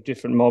overlap of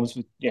different mobs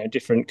with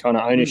different kind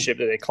of ownership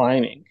that they're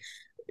claiming.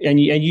 And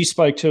you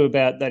spoke too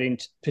about that in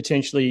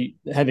potentially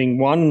having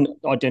one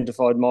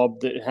identified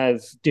mob that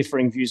have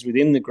differing views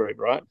within the group,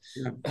 right?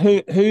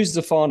 Yeah. Who's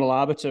the final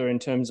arbiter in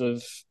terms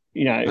of,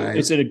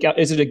 is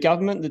it a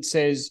government that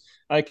says,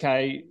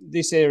 okay,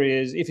 this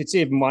area is, if it's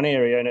even one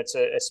area and it's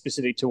a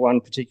specific to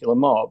one particular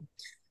mob,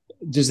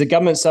 does the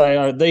government say,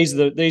 "Oh, these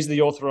are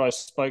the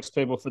authorised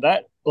spokespeople for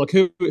that"? Like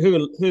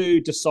who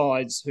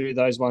decides who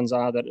those ones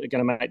are that are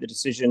going to make the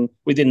decision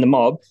within the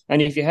mob? And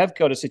if you have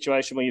got a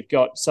situation where you've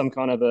got some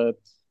kind of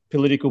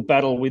political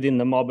battle within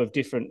the mob of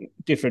different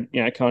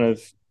kind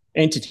of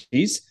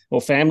entities or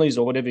families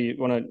or whatever you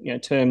want to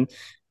term,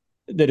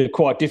 that are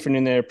quite different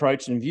in their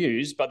approach and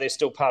views, but they're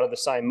still part of the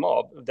same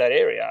mob of that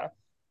area.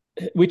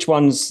 Which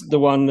one's the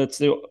one that's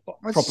the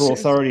proper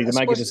authority to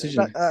make a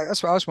decision?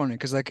 That's what I was wondering,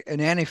 because like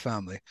in any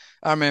family,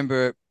 I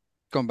remember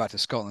going back to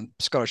Scotland,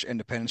 Scottish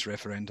independence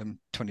referendum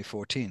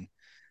 2014.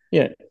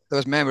 Yeah, there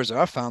was members of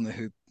our family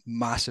who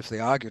massively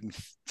argued and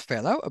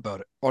fell out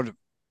about it, or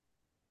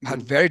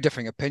had very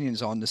differing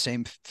opinions on the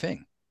same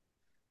thing.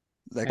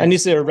 Like, and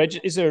is there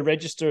a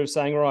register of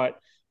saying, right,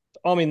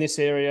 I'm in this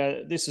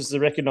area, this is the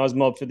recognised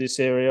mob for this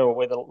area, or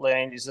where the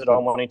land is that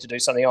I'm wanting to do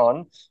something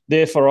on,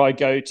 therefore I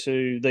go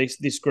to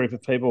this group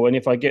of people, and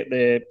if I get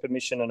their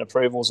permission and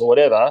approvals or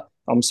whatever,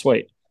 I'm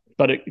sweet.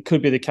 But it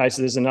could be the case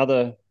that there's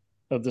another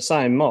of the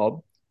same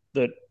mob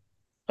that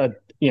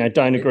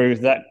don't agree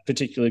with that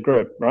particular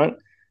group, right?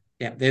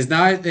 Yeah,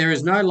 there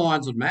is no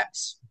lines on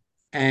maps,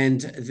 and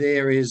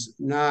there is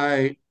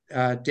no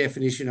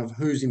definition of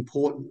who's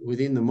important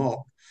within the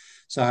mob.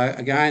 So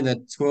again,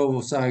 the 12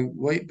 or so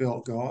wheat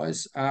belt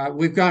guys,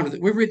 we've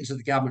written to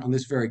the government on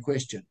this very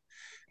question,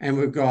 and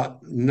we've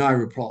got no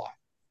reply,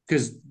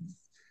 because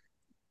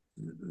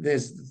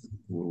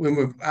when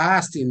we've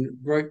asked in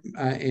group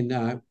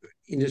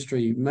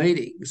industry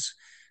meetings,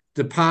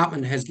 the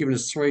department has given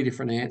us three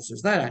different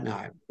answers. They don't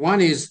know. One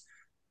is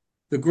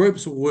the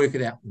groups will work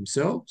it out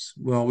themselves.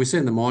 Well, we see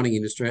in the mining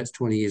industry, it's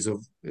 20 years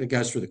it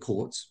goes through the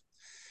courts.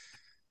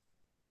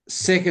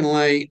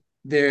 Secondly,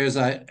 there's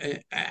a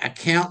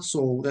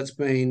council that's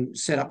been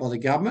set up by the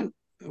government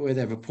where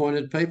they've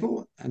appointed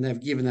people and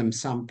they've given them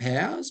some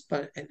powers,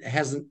 but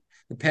the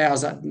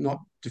powers are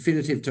not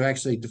definitive to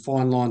actually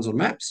define lines on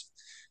maps.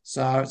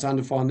 So it's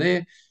undefined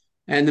there.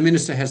 And the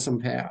minister has some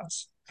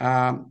powers,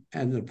 and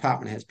the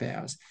department has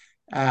powers.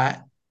 It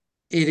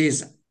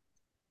is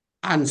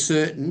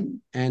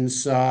uncertain, and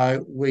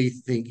so we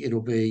think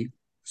it'll be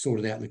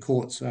sorted out in the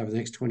courts over the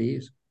next 20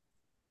 years.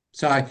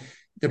 So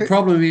the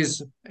problem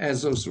is,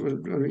 as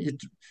you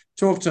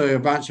talk to a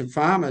bunch of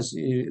farmers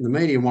in the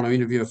media, want to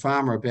interview a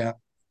farmer about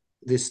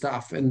this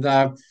stuff, and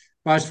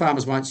most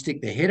farmers won't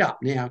stick their head up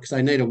now because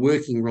they need a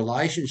working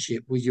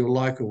relationship with your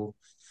local,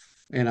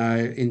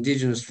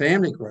 Indigenous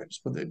family groups.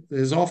 But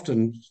there's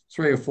often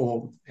 3 or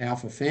 4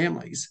 alpha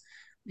families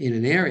in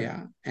an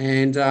area,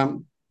 and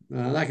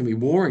they can be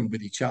warring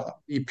with each other.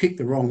 You pick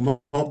the wrong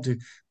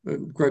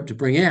group to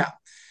bring out.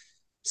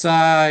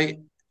 So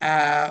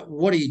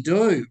what do you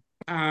do?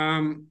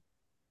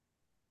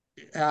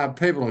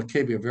 People are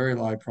keeping a very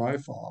low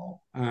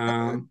profile.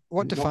 Not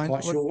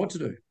quite sure what to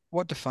do.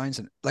 What defines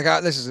it? Like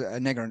this is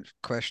an ignorant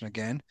question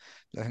again.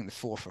 I think the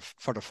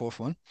fourth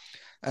one.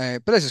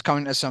 But this is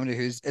coming as somebody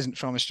who isn't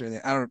from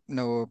Australia. I don't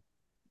know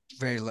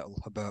very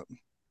little about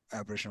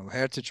Aboriginal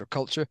heritage or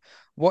culture.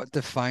 What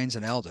defines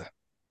an elder?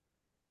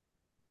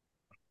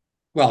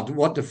 Well,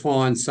 what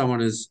defines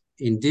someone as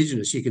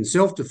Indigenous? You can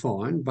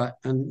self-define, but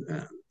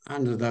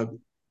under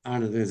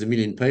there's 1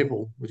 million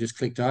people we just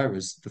clicked over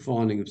as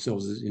defining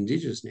themselves as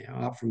Indigenous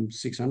now, up from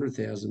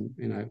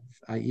 600,000,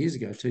 8 years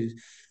ago, 2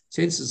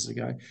 censuses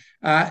ago.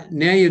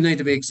 Now you need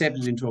to be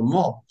accepted into a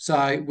mob.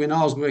 So when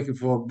I was working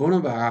for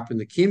Bunabur up in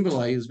the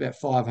Kimberley, there's about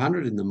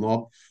 500 in the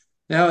mob.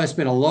 Now they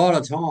spend a lot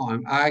of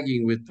time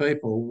arguing with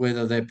people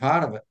whether they're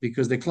part of it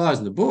because they're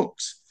closing the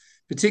books,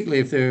 particularly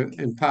if they're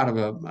in part of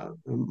a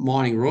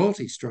mining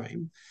royalty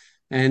stream.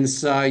 And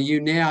so you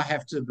now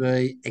have to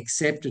be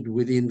accepted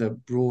within the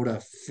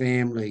broader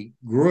family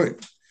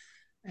group.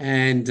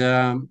 And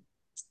then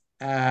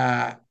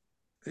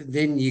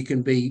you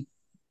can be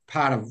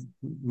part of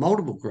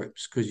multiple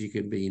groups because you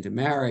can be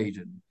intermarried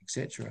and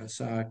etc.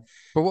 So,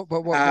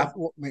 but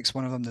what makes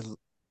one of them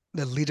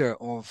the leader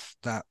of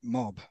that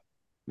mob?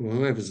 Well,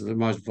 whoever's the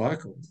most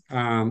vocal.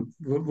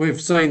 We've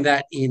seen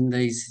that in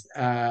these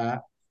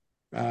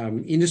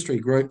industry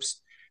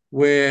groups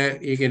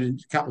where you get a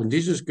couple of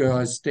Indigenous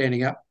guys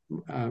standing up,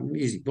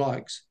 easy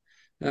blokes,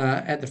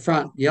 at the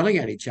front yelling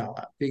at each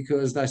other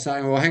because they're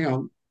saying, well, hang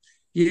on,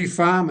 you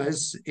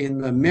farmers in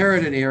the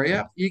Merredin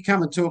area, you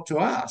come and talk to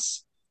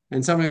us.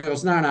 And somebody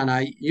goes,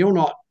 no, you're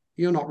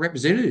not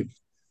representative.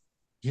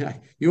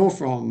 You're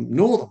from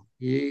Northern.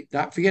 You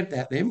don't forget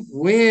about them.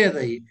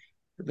 We're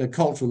the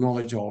cultural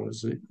knowledge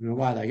holders, and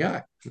away they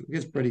go. It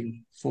gets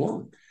pretty full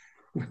on.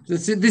 We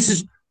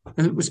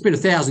spent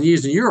 1,000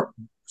 years in Europe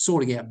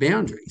sorting out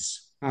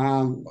boundaries.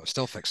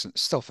 Still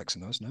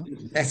fixing those, no?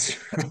 That's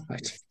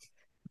right.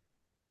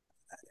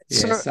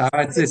 Yeah,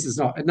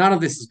 none of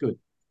this is good.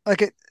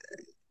 Like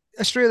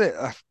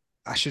Australia,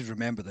 I should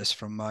remember this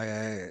from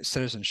my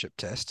citizenship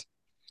test.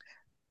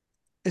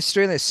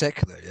 Australia is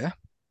secular, yeah?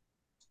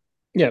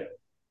 Yep.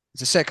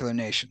 It's a secular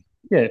nation.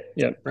 Yeah,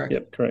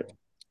 correct.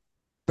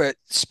 But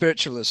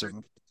spiritualism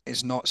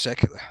is not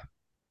secular.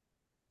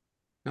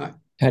 No.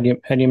 How do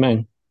you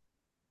mean?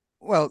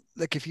 Well,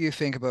 like if you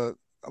think about,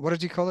 what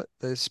did you call it?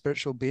 The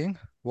spiritual being?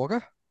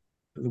 Wagga?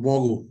 The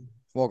Woggle.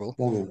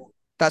 Woggle.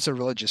 That's a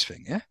religious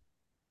thing, yeah?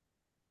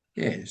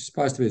 Yeah, it's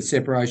supposed to be the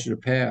separation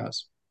of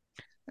powers.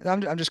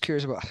 I'm just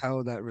curious about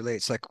how that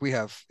relates. Like we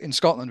have in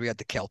Scotland, we had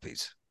the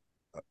Kelpies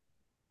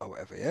or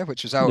whatever, yeah,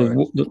 which was our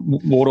the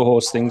water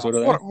horse things, what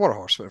are they? water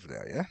horse, whatever they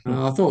are, yeah.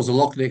 I thought it was a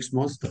Loch Ness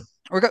monster.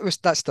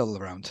 That's still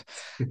around,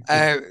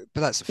 but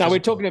that's no. We're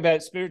talking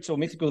about spiritual,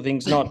 mythical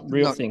things, not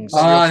real things.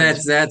 Oh,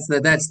 that's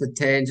the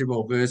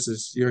tangible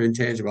versus your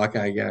intangible.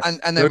 Okay, yeah.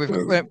 And then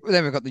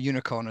we've got the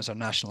unicorn as our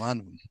national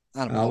animal.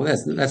 Oh, well,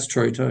 that's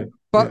true too.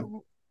 But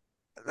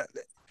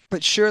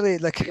but surely,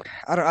 like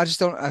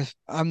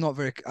I'm not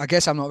very. I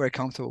guess I'm not very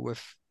comfortable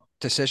with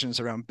decisions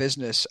around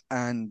business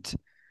and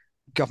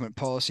government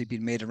policy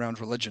being made around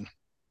religion,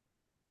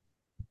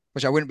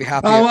 which I wouldn't be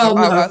happy. Oh well,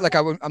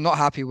 no. I'm not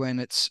happy when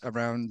it's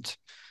around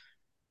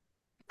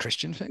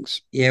Christian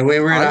things. Yeah,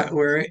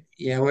 and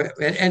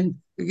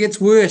it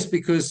gets worse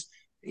because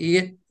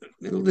you get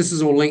this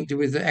is all linked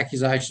with the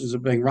accusations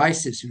of being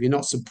racist if you're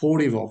not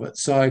supportive of it.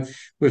 So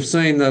we've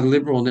seen the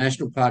Liberal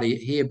National Party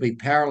here be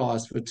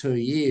paralysed for 2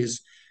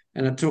 years,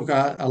 and it took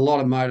a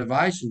lot of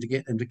motivation to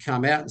get them to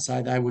come out and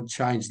say they would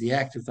change the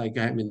act if they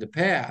came into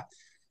power,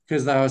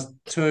 because they were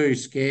too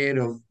scared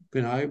of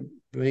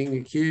being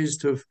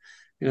accused of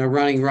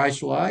running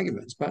racial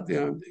arguments. But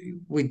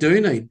we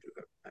do need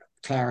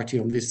clarity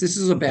on this. This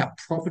is about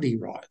property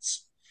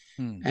rights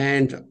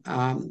and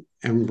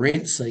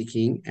rent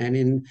seeking, and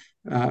in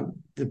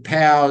the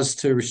powers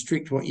to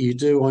restrict what you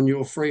do on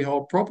your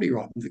freehold property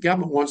right. If the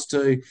government wants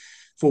to,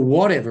 for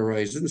whatever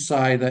reason,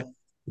 say that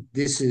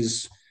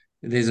there's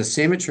a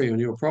cemetery on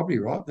your property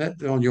right,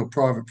 that on your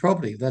private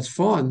property, that's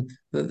fine.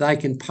 That they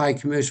can pay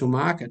commercial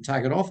market,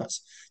 take it off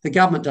us. The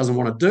government doesn't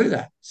want to do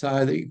that.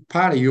 So the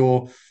part of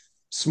your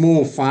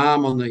small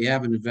farm on the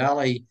Avon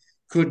Valley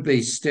could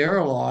be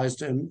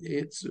sterilised, and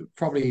it's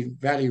probably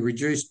value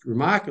reduced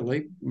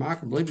remarkably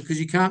because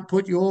you can't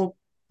put your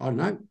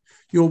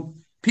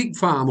pig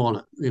farm on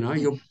it.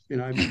 Your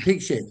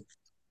pig shed.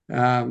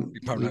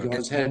 You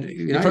guys had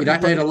you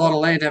don't need a lot of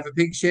land to have a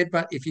pig shed,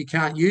 but if you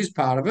can't use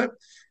part of it,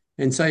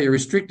 and so you're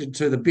restricted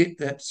to the bit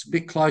that's a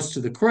bit close to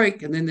the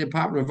creek, and then the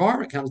Department of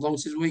Environment comes along and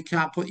says, well, you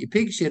can't put your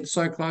pig shed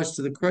so close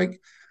to the creek,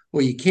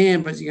 or you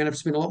can, but you're going to have to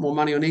spend a lot more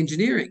money on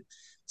engineering.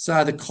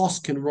 So the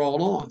cost can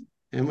roll on.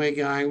 And we're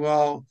going,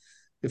 well,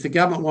 if the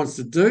government wants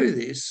to do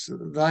this,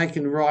 they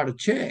can write a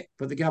check,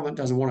 but the government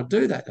doesn't want to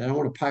do that. They don't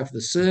want to pay for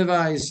the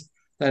surveys.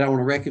 They don't want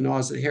to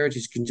recognise that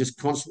heritage can just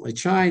constantly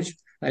change.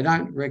 They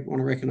don't want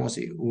to recognise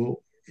it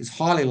is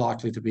highly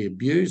likely to be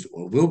abused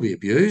or will be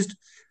abused.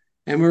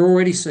 And we're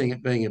already seeing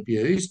it being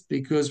abused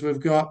because we've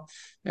got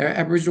our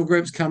Aboriginal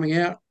groups coming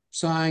out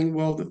saying,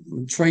 well,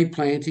 the tree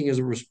planting as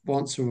a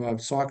response to a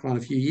cyclone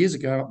a few years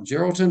ago up in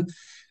Geraldton,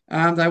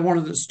 they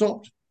wanted it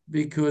stopped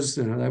because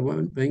they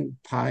weren't being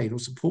paid or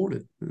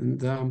supported.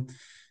 And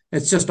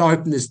it's just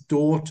opened this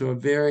door to a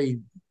very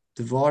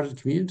divided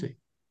community.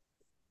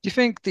 Do you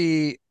think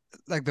the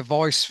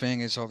voice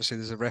thing is obviously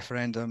there's a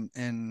referendum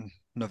in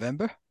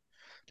November?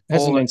 It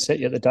hasn't been set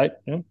yet, the date.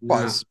 Yeah?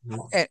 Well, it's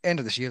end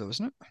of this year, though,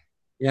 isn't it?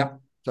 Yeah.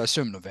 So I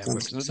assume November.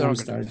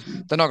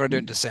 They're not going to do it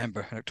in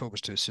December.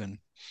 October's too soon.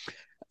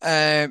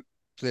 So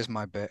there's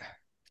my bet.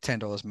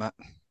 $10, Matt.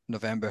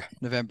 November.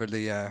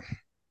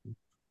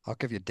 I'll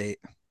give you a date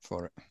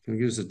for it. Can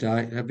you give us a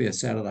date? That'd be a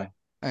Saturday.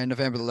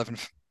 November the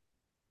 11th.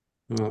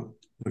 Oh,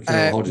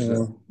 okay. I'll hold you to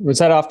that. Was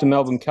that after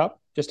Melbourne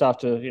Cup? Just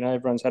after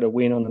everyone's had a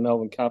win on the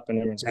Melbourne Cup and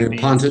everyone's happy.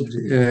 Punted,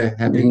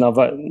 happy. No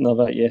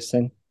vote, yes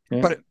then.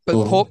 Yeah.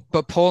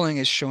 But polling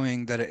is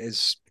showing that it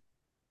is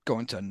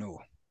going to a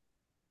no.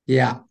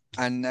 Yeah.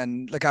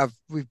 And like I've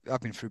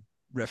been through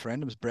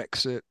referendums,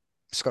 Brexit,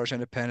 Scottish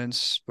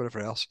independence, whatever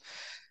else.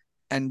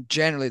 And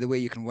generally the way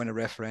you can win a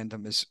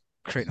referendum is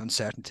creating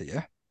uncertainty,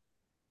 yeah?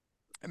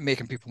 And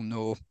making people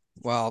know,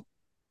 well,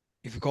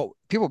 if you've got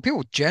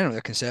people generally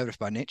are conservative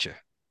by nature.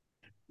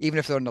 Even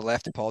if they're on the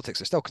left of politics,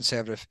 they're still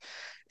conservative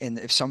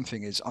if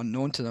something is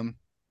unknown to them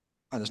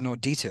and there's no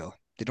detail,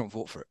 they don't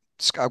vote for it.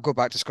 I'll go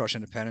back to Scottish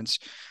independence.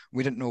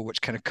 We didn't know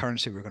which kind of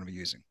currency we were going to be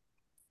using.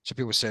 So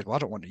people said, well, I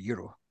don't want a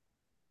euro.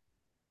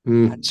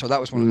 And so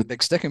that was one of the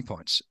big sticking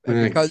points.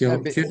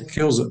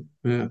 Kills it.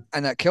 Yeah.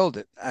 And that killed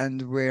it.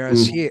 And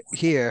whereas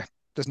here,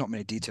 there's not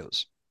many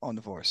details on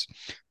the voice.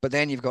 But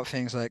then you've got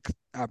things like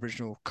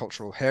Aboriginal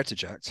Cultural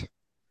Heritage Act,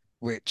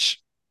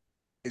 which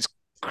is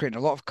creating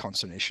a lot of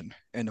consternation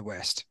in the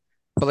West.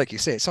 But like you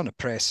say, it's on the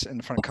press in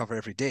the front cover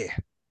every day.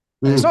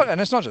 And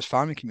it's not just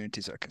farming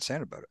communities that are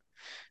concerned about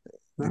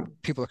it.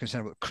 People are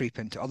concerned about creep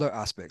into other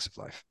aspects of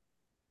life,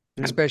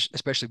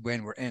 especially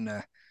when we're in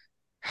a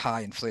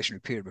high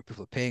inflationary period where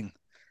people are paying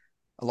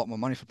a lot more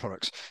money for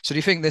products. So I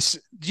guess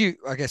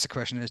the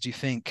question is, do you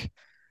think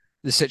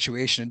the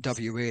situation in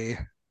WA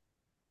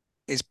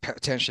is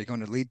potentially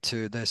going to lead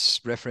to this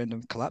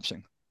referendum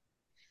collapsing?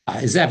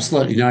 There's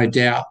absolutely no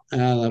doubt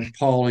the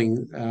polling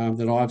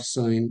that I've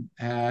seen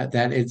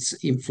that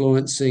it's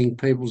influencing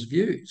people's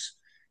views.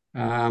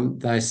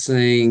 They're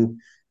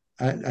seeing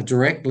a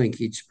direct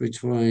linkage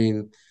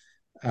between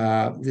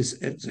this.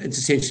 It's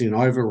essentially an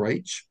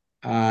overreach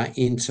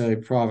into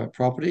private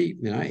property.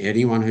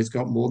 Anyone who's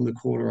got more than a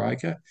quarter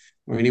acre,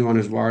 or anyone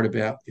who's worried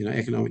about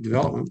economic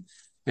development,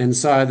 and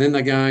so then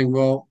they're going,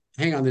 well,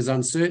 hang on, there's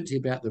uncertainty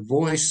about the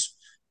voice.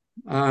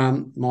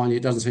 Mind you,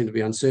 it doesn't seem to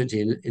be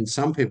uncertainty in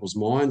some people's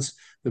minds.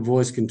 The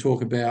voice can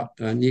talk about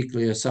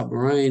nuclear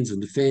submarines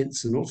and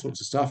defence and all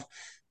sorts of stuff.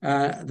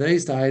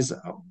 These days,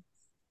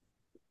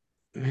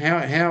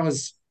 how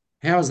is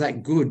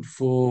that good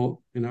for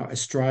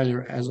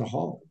Australia as a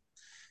whole?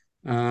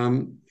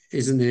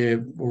 Isn't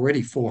there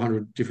already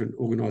 400 different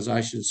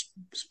organisations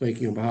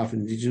speaking on behalf of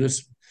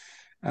Indigenous?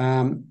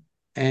 And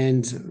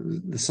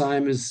the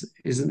same as,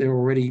 isn't there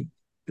already,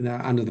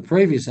 under the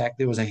previous Act,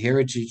 there was a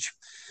heritage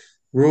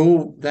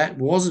rule that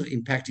wasn't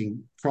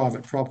impacting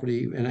private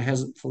property, and it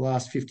hasn't for the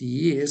last 50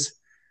 years.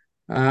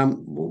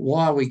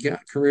 Why are we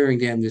careering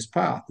down this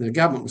path? The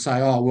government will say,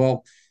 oh,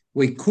 well,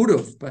 we could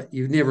have, but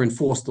you've never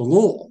enforced the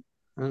law.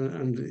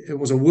 And it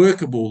was a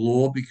workable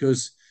law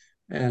because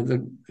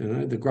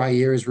the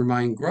grey areas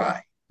remain grey.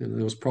 And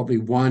there was probably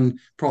one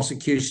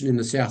prosecution in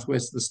the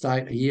southwest of the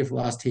state a year for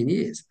the last 10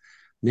 years.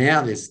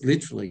 Now there's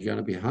literally going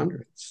to be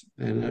hundreds,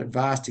 and at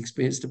vast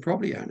expense to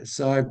property owners.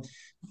 So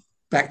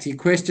back to your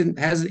question,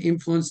 has it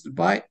influenced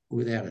debate?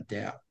 Without a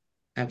doubt.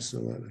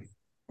 Absolutely.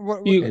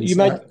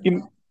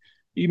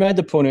 You made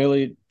the point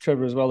earlier,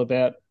 Trevor, as well,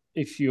 about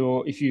if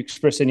you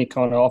express any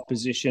kind of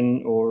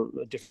opposition or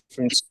a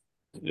difference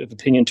of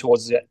opinion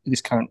towards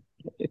this current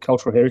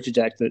Cultural Heritage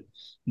Act,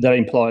 that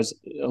implies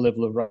a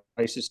level of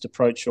racist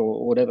approach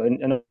or whatever.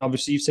 And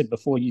obviously, you've said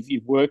before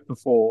you've worked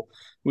before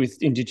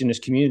with Indigenous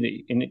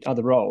community in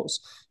other roles,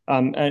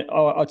 and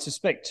I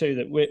suspect too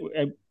that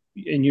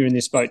and you're in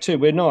this boat too.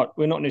 We're not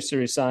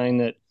necessarily saying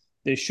that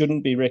there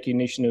shouldn't be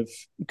recognition of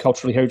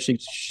culturally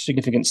heritage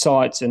significant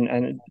sites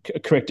and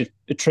correct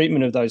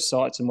treatment of those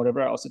sites and whatever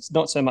else. It's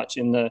not so much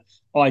in the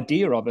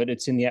idea of it,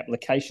 it's in the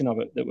application of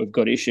it that we've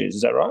got issues.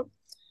 Is that right?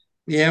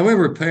 Yeah, we've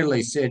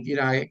repeatedly said,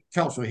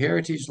 cultural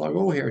heritage, like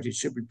all heritage,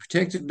 should be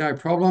protected, no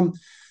problem.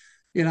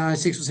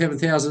 6,000 or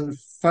 7,000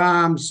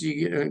 farms,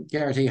 you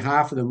guarantee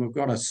half of them have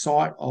got a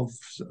site of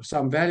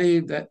some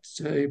value.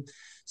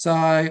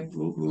 So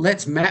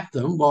let's map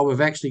them while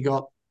we've actually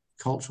got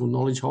cultural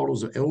knowledge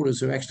holders or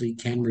elders who actually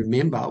can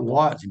remember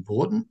why it's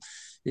important,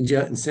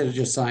 instead of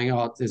just saying,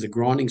 oh, there's a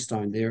grinding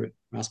stone there, it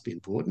must be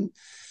important.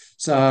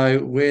 So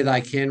where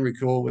they can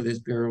recall where there's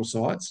burial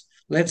sites,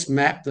 let's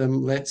map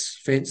them, let's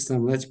fence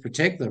them, let's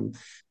protect them.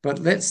 But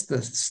let's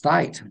the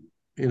state,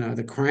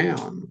 the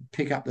Crown,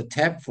 pick up the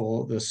tab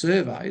for the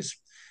surveys,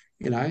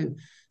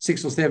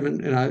 6 or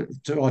 7,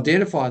 to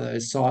identify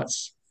those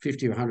sites,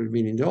 $50 or $100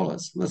 million.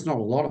 That's not a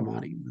lot of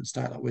money in a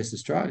state like Western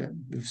Australia.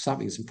 If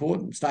something's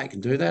important, the state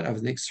can do that over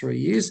the next 3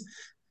 years.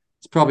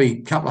 It's probably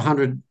a couple of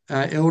hundred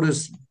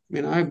elders,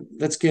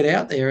 let's get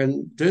out there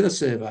and do the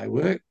survey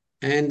work.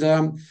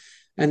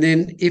 And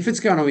then if it's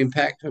going to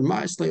impact, and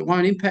mostly it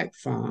won't impact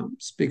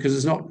farms because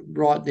it's not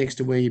right next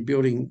to where you're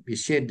building your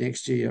shed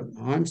next to your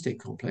homestead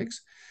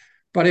complex.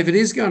 But if it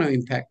is going to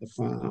impact the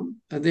farm,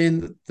 and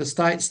then the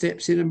state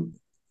steps in and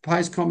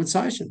pays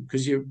compensation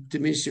because you've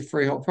diminished your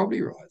freehold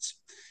property rights.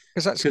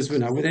 Because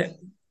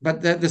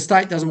but the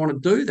state doesn't want to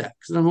do that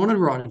because they don't want to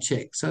write a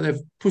check. So they're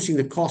pushing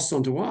the costs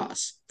onto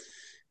us.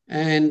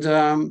 And,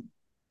 but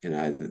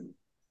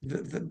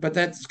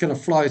that's going to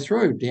flow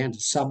through down to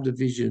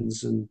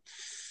subdivisions and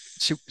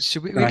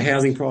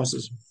housing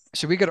prices.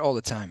 So we get it all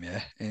the time,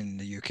 yeah, in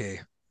the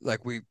UK.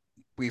 Like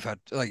we've had,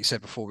 like you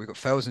said before, we've got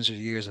thousands of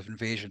years of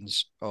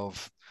invasions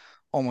of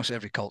almost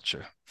every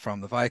culture, from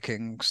the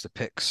Vikings, the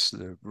Picts,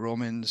 the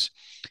Romans,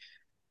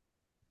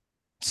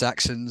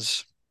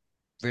 Saxons,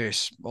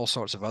 all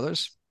sorts of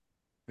others,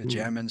 the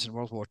Germans in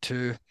World War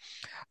II.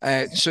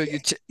 So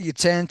you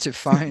tend to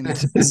find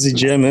the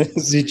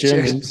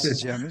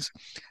Germans.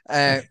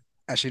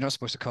 Actually, you're not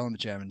supposed to call them the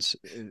Germans.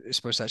 It's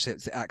supposed to actually,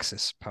 it's the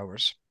Axis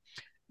powers.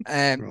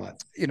 Right.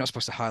 You're not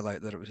supposed to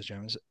highlight that it was the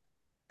Germans.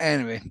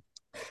 Anyway,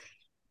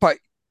 but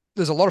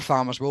there's a lot of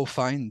farmers will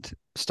find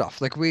stuff.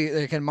 Like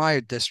in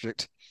my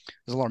district,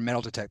 there's a lot of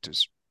metal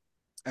detectors.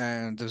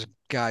 And there's a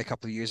guy a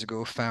couple of years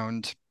ago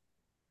found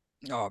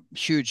a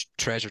huge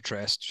treasure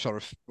chest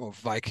sort of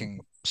Viking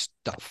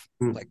stuff,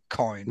 like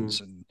coins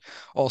and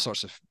all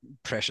sorts of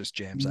precious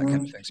gems, that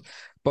kind of things.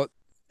 But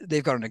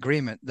they've got an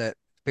agreement that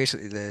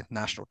basically the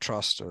National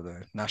Trust or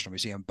the National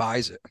Museum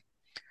buys it,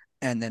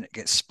 and then it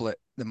gets split,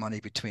 the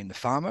money between the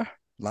farmer,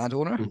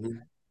 landowner,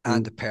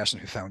 and the person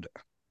who found it.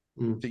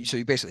 So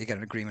you basically get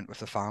an agreement with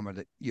the farmer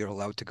that you're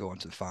allowed to go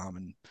onto the farm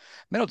and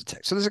metal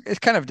detect. So it's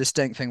kind of a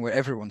distinct thing where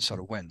everyone sort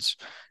of wins.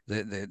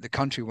 The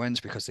country wins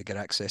because they get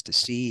access to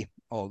see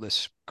all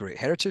this great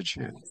heritage.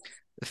 Yeah.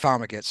 The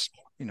farmer gets,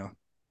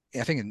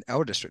 I think in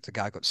our district, the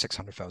guy got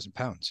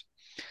 £600,000,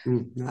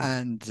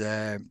 and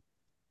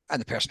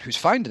the person who's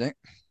finding it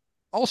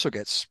also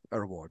gets a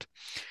reward.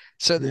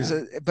 So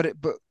but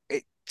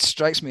it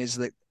strikes me as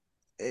like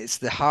it's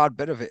the hard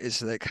bit of it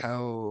is like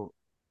how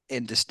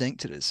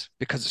indistinct it is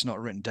because it's not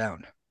written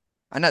down,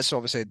 and that's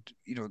obviously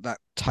that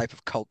type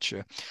of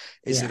culture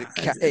is that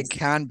it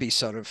can be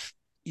sort of,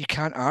 you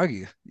can't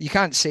argue, you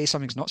can't say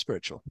something's not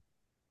spiritual.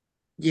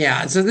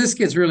 Yeah, so this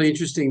gets really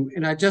interesting.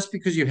 Just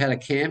because you've had a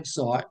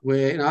campsite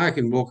where I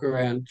can walk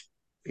around,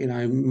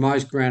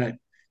 most granite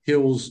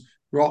hills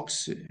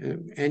rocks,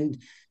 and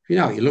if you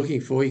know what you're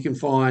looking for, you can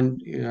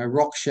find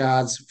rock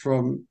shards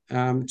from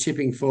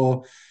chipping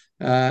for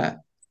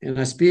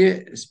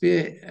spear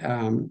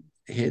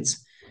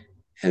heads.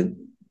 And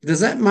does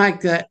that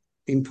make that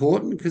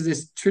important? Because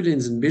there's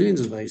trillions and billions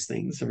of these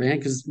things around.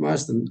 Because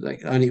most of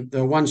them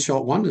they're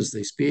one-shot wonders.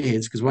 These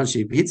spearheads, because once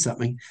you hit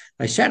something,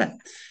 they shatter.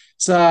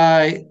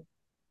 So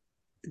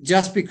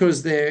just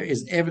because there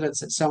is evidence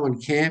that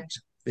someone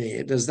camped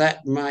there, does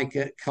that make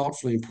it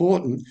culturally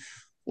important?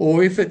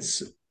 Or if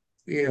it's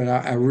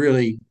a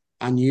really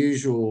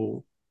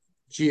unusual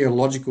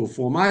geological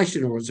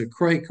formation, or it's a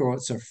creek, or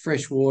it's a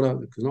freshwater,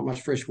 because not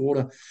much fresh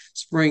water,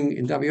 spring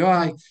in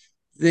WA,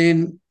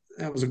 then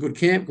that was a good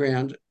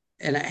campground,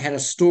 and it had a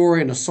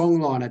story and a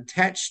songline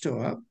attached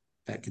to it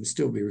that can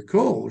still be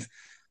recalled,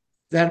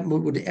 that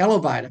would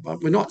elevate it.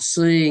 But we're not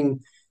seeing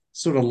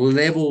sort of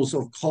levels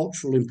of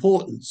cultural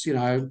importance.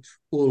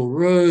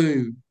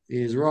 Uluru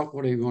is rock,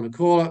 whatever you want to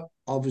call it,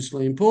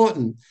 obviously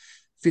important.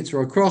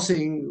 Fitzroy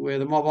Crossing, where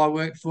the mob I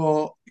worked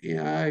for,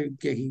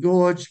 Gecky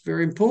Gorge,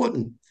 very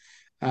important.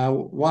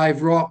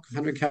 Wave Rock,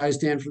 100 k's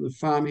down from the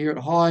farm here at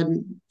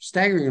Hyden,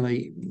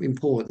 staggeringly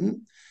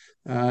important.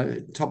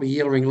 Top of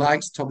Yellowing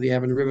Lakes, top of the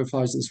Avon River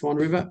flows in Swan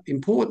River,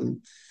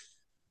 important.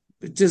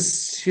 But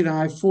just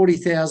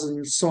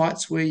 40,000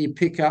 sites where you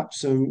pick up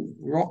some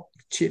rock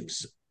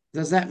chips,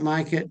 does that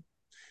make it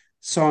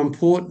so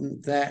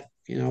important that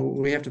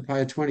we have to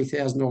pay a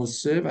 $20,000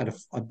 survey to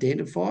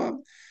identify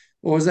them?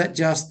 Or is that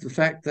just the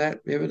fact that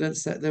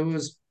evidence that there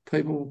was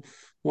people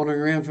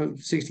wandering around for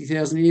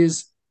 60,000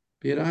 years,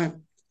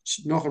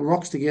 knocking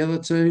rocks together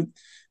to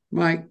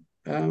make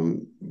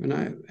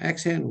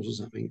axe handles or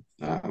something?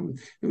 No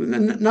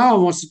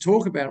one wants to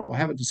talk about it or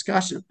have a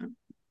discussion.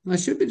 They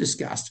should be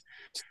discussed.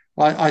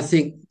 I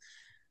think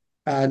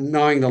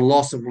knowing the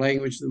loss of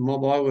language, the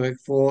mob I work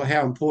for,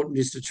 how important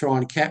it is to try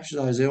and capture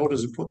those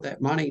elders and put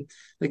that money.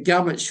 The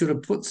government should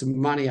have put some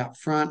money up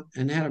front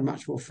and had a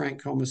much more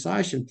frank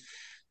conversation.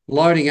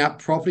 Loading up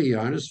property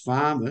owners,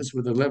 farmers,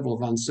 with a level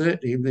of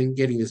uncertainty and then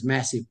getting this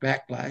massive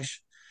backlash.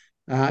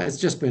 It's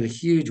just been a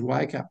huge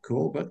wake-up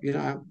call, but,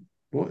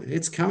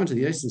 it's coming to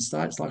the eastern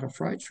states like a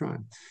freight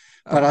train.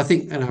 But I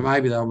think,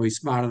 maybe they'll be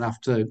smart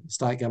enough to,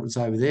 state governments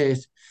over there,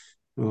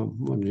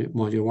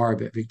 mind you worry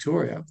about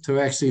Victoria, to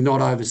actually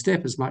not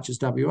overstep as much as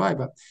WA.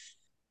 But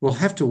we'll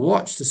have to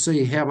watch to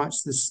see how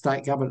much the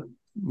state government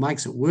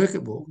makes it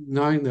workable,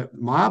 knowing that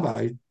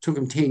Mabo took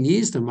them 10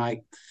 years to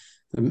make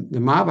the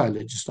Mabo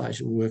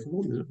legislation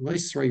workable, at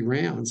least 3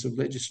 rounds of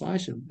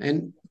legislation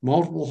and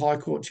multiple High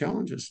Court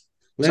challenges,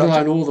 let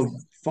alone all the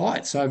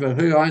fights over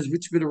who owns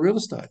which bit of real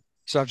estate.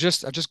 So I've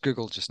just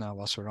Googled just now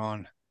whilst we're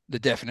on the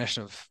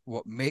definition of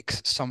what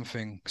makes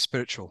something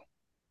spiritual.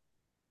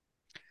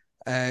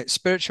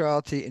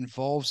 Spirituality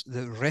involves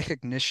the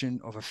recognition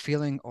of a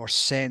feeling or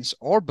sense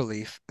or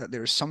belief that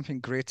there is something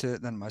greater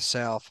than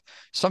myself,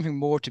 something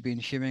more to be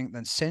inhuman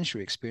than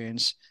sensory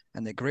experience,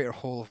 and the greater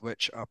whole of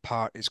which our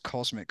part is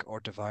cosmic or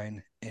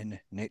divine in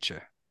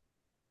nature.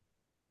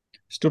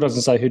 Still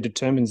doesn't say who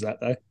determines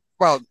that, though.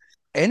 Well,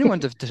 anyone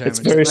determines.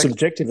 It's very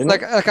subjective, isn't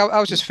it? Like I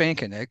was just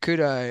thinking,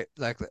 could I,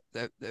 like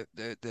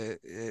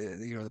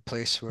the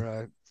place where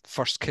I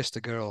first kissed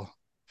a girl.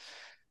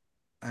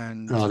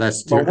 And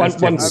that's once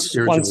that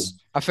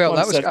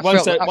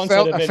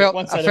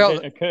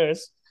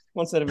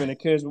event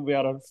occurs, we'll be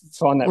able to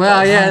find that.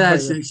 Well, yeah,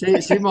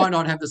 she might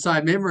not have the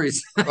same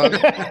memories. At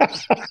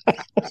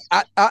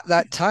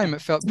that time,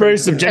 it felt very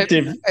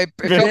subjective.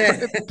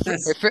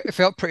 It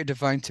felt pretty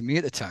divine to me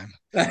at the time.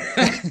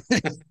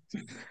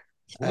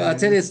 Well, I'll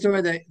tell you a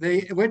story.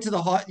 They went to the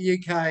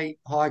UK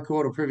High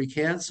Court or Privy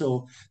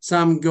Council.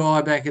 Some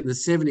guy back in the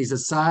 70s, a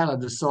sailor,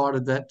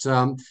 decided that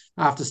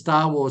after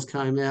Star Wars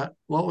came out,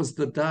 what was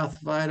the Darth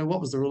Vader? What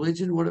was the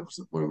religion? Whatever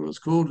it was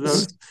called?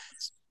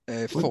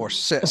 Force,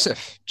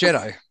 Sith,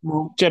 Jedi.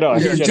 Well, Jedi.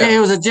 He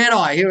was a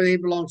Jedi. He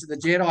belonged to the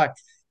Jedi.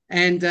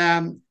 And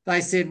they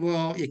said,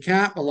 well, you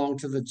can't belong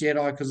to the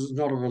Jedi because it's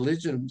not a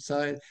religion.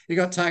 So he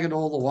got taken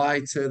all the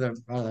way to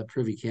the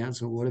Privy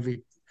Council, whatever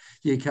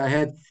UK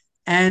had.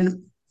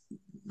 And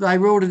they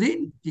ruled it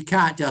in. You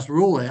can't just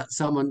rule out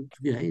someone,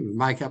 you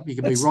can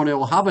be Ron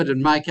L. Hubbard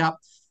and make up,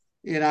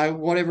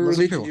 whatever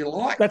religion you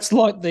like. That's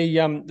like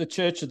the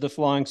Church of the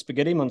Flying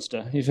Spaghetti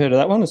Monster. You've heard of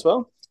that one as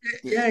well?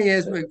 Yeah.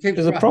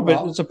 There's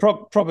a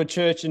proper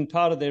church, and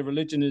part of their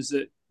religion is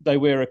that they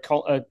wear a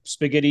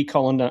spaghetti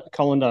colander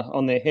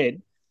on their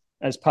head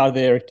as part of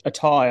their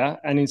attire.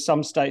 And in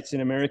some states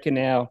in America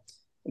now,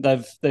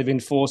 they've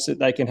enforced that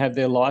they can have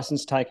their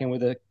license taken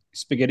with a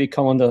spaghetti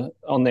colander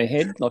on their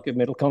head, like a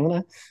metal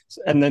colander,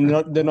 and then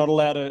they're not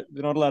allowed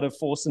to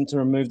force them to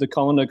remove the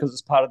colander because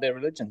it's part of their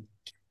religion.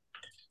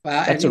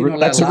 That's a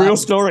real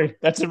story.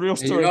 That's a real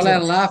story. You're not allowed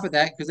to laugh at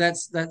that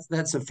because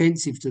that's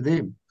offensive to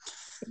them.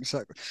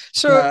 Exactly.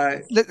 So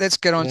let's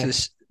get on to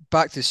this,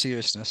 back to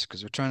seriousness,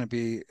 because we're trying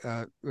to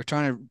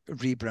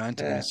rebrand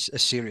to a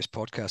serious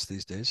podcast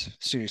these days,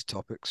 serious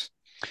topics.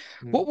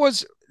 What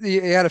was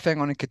you had a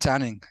thing on in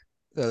Katanning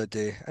the other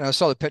day, and I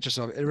saw the pictures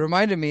of it. It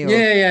reminded me of...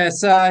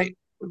 So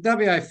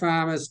WA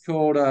Farmers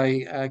called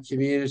a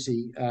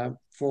community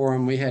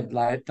forum. We had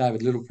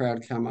David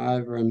Littleproud come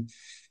over, and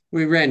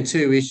we ran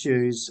two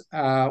issues: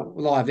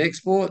 live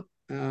export.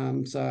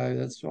 So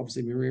that's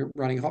obviously been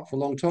running hot for a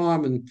long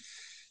time,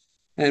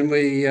 and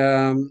we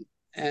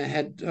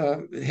had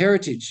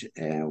heritage.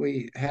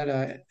 We had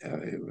a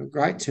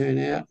great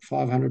turnout,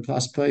 500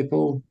 plus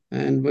people,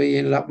 and we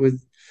ended up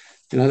with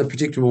the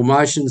predictable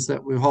motions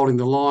that we're holding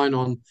the line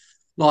on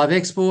live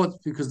export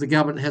because the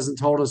government hasn't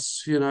told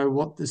us,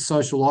 what the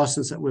social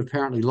licence that we've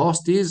apparently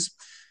lost is.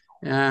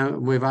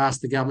 We've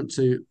asked the government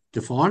to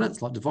define it.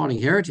 It's like defining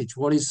heritage.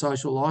 What is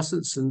social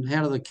licence, and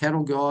how do the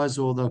cattle guys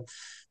or the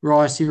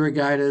rice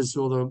irrigators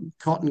or the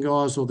cotton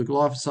guys or the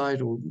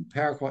glyphosate or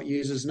paraquat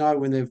users know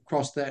when they've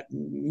crossed that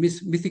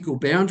mythical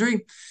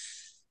boundary?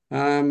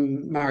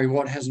 Murray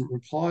Watt hasn't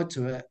replied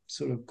to that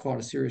sort of quite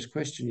a serious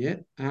question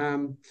yet.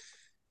 And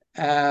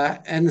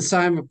the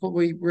same,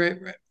 we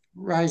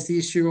raised the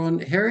issue on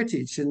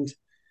heritage, and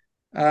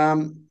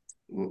I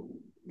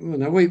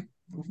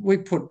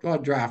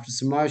drafted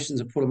some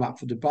motions and put them up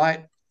for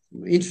debate.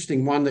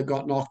 Interesting one that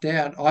got knocked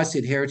out. I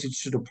said heritage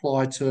should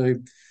apply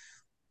to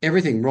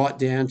everything right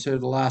down to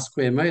the last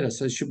square metre.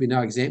 So there should be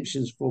no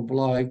exemptions for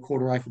below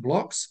quarter acre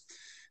blocks.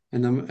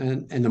 And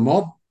the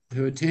mob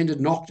who attended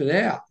knocked it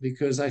out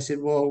because they said,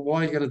 well,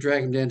 why are you going to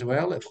drag them down to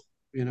our level?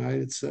 There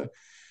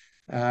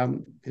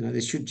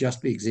should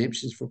just be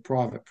exemptions for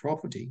private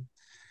property.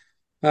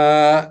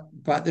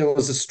 But there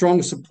was a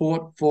strong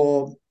support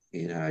for,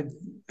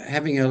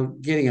 getting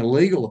a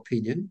legal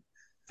opinion.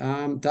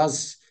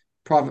 Does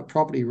private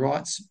property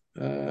rights,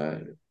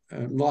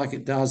 like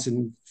it does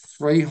in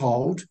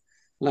freehold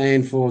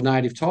land for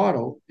native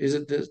title, is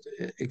it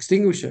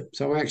extinguish it?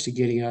 So we're actually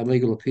getting a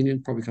legal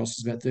opinion, probably costs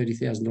us about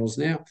 $30,000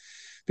 now,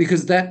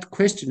 because that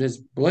question has,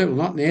 believe it or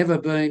not, never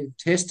been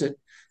tested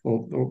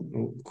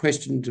or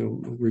questioned or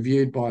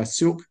reviewed by a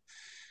silk.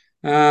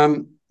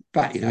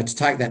 But, to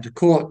take that to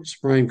court,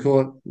 Supreme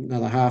Court,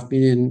 another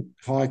 $500,000,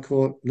 High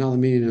Court, another $1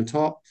 million on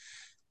top.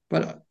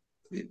 But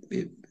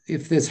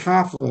if there's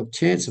half a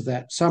chance of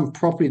that, some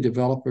property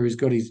developer who's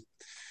got his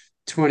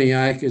 20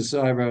 acres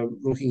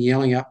overlooking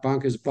Yelling Up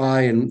Bunkers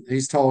Bay, and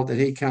he's told that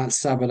he can't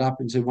sub it up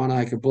into 1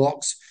 acre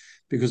blocks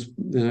because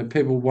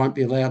people won't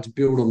be allowed to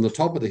build on the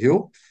top of the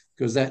hill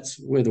because that's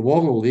where the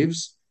woggle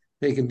lives.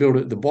 He can build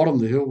it at the bottom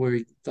of the hill where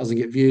he doesn't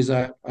get views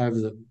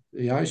over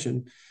the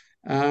ocean.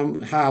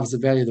 Halves the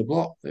value of the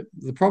block.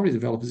 The property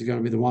developers are going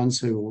to be the ones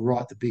who will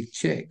write the big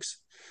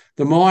checks.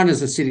 The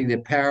miners are sitting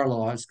there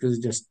paralysed because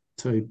it's just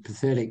too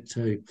pathetic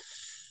to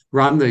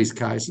run these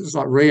cases.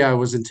 Like Rio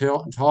was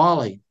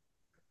entirely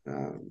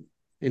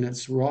in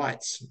its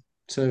rights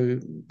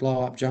to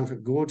blow up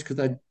Junket Gorge because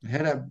they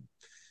had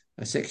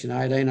a Section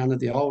 18 under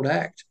the old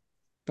Act,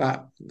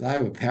 but they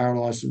were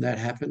paralysed when that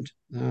happened.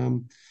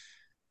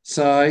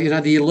 So,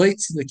 the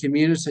elites in the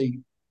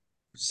community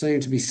seem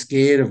to be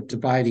scared of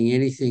debating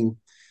anything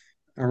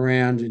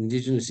around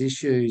Indigenous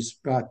issues.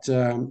 But,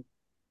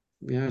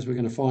 as we're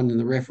going to find in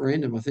the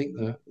referendum, I think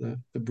the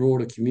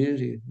broader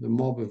community, the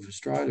mob of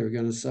Australia, are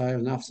going to say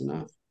enough's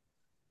enough.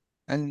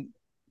 And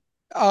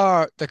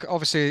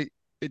obviously,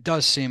 it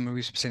does seem,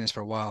 we've been saying this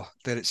for a while,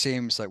 that it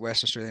seems like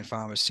Western Australian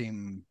farmers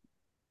seem,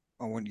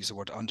 I won't use the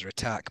word under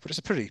attack, but it's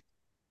a pretty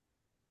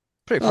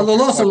well, the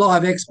loss of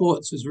live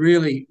exports is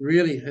really,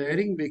 really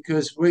hurting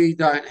because we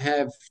don't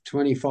have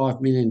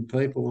 25 million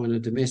people in a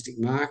domestic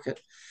market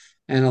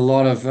and a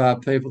lot of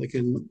people that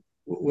can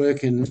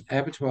work in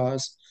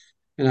abattoirs.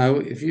 We're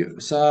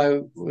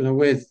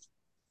 $30,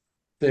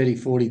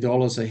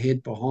 $40 a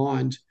head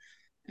behind.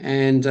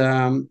 And,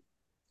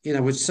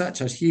 with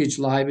such a huge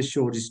labour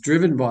shortage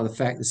driven by the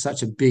fact there's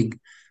such a big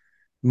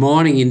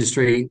mining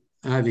industry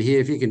over here,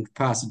 if you can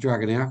pass a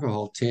drug and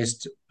alcohol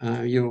test,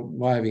 you're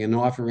waving a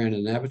knife around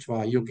an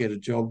abattoir, you'll get a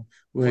job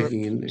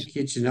working in the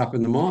kitchen up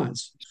in the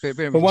mines. But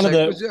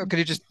could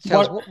you just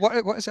tell us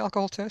what is the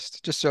alcohol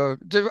test? Just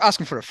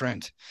asking for a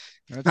friend.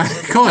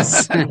 Of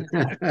course.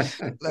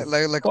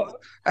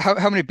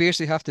 How many beers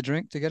do you have to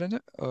drink to get in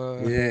it?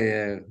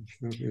 Yeah.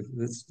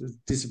 It's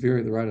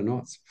disappearing at the rate of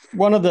knots.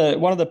 One of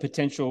the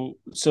potential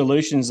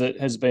solutions that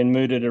has been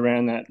mooted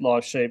around that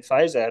live sheep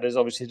phase out is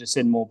obviously to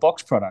send more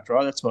box product,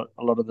 right? That's what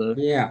a lot of the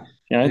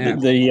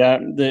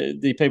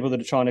the people that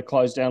are trying to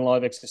close down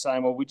live X are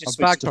saying. Well, we just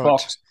switch to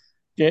box.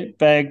 Yeah,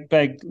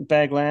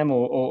 bag lamb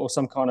or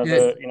some kind of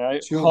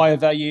higher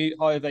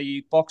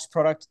value box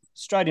product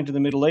straight into the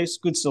Middle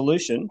East. Good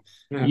solution.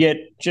 Yeah. Yet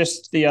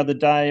just the other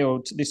day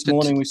or this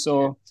morning we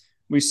saw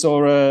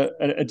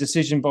a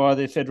decision by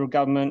the federal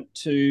government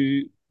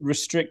to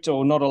restrict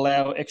or not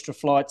allow extra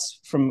flights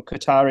from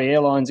Qatari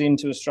Airlines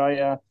into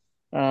Australia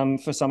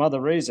for some other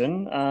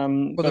reason.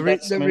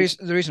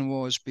 The reason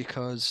was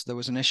because there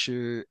was an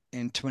issue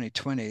in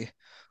 2020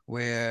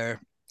 where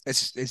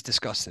it's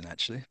disgusting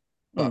actually.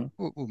 But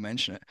we'll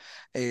mention it,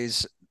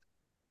 is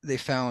they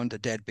found a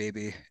dead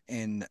baby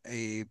in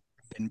a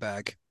bin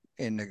bag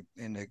in the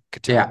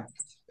Qatar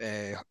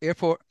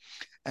airport,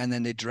 and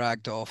then they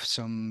dragged off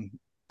some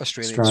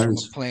Australians from a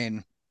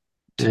plane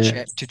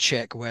to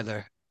check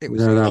whether it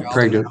was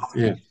pregnant.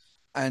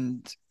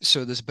 And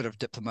so there's a bit of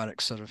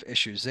diplomatic sort of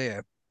issues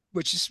there,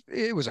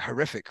 it was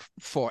horrific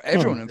for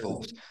everyone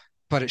involved,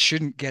 but it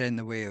shouldn't get in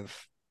the way of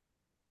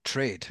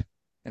trade,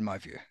 in my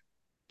view.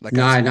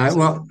 No.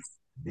 Well,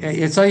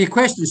 yeah, so your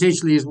question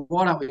essentially is,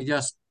 why don't we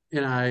just,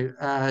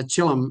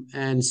 chill them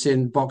and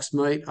send boxed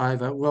meat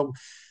over? Well,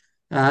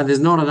 there's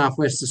not enough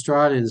West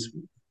Australians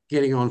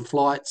getting on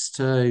flights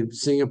to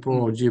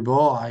Singapore or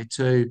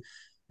Dubai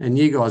and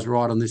you guys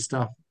write on this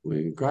stuff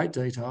in great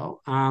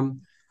detail.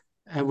 And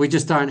we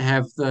just don't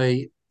have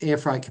the air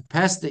freight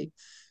capacity.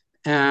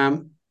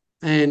 And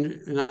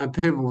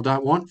people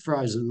don't want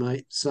frozen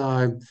meat.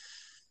 So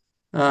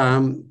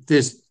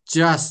there's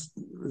just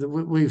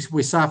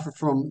we suffer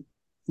from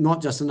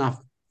not just enough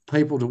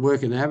people to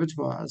work in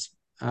abattoirs.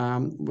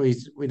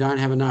 We don't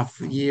have enough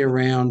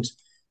year-round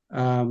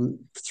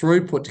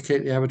throughput to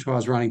keep the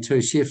abattoirs running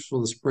 2 shifts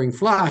for the spring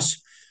flush.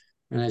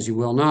 And as you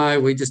well know,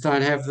 we just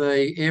don't have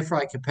the air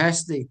freight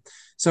capacity.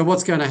 So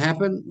what's going to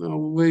happen?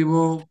 We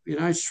will,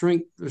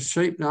 shrink the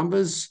sheep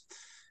numbers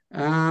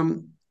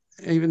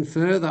even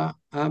further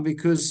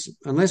because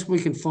unless we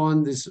can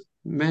find this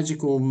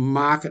magical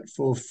market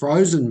for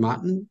frozen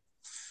mutton,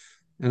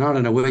 and I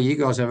don't know whether you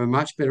guys have a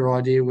much better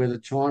idea whether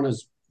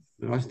China's,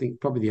 I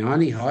think, probably the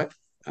only hope,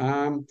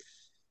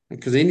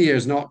 because India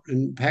is not,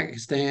 and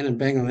Pakistan and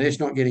Bangladesh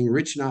not getting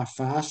rich enough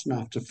fast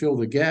enough to fill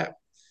the gap.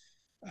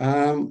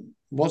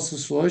 What's the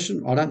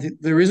solution? I don't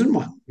think there isn't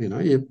one.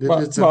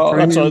 It's a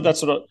premium.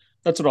 That's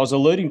what I was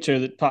alluding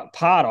to. That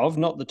part of,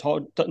 not the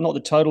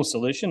total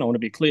solution. I want to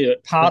be clear.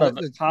 Part of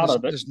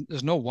it.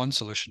 There's no one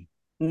solution.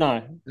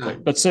 No.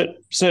 But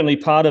certainly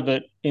part of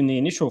it in the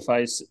initial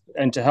phase,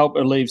 and to help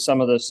relieve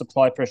some of the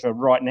supply pressure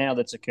right now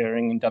that's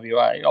occurring in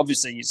WA.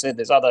 Obviously, you said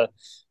there's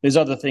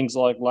other things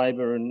like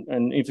labour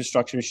and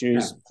infrastructure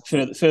issues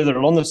further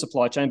along the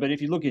supply chain. But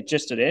if you look at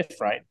just at air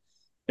freight,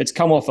 it's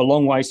come off a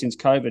long way since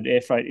COVID, air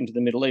freight into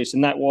the Middle East,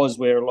 and that was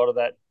where a lot of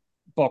that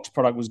boxed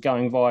product was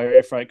going via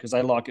air freight because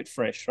they like it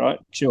fresh, right,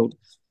 chilled,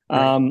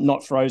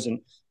 not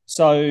frozen.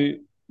 So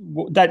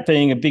that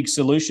being a big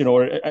solution,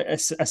 or a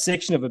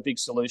section of a big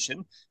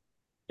solution,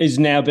 is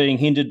now being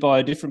hindered by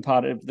a different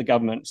part of the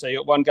government. So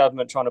you've got one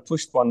government trying to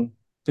push one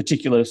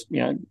particular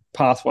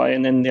pathway,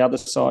 and then the other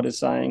side is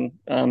saying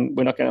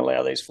we're not going to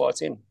allow these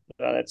flights in.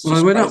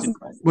 We're not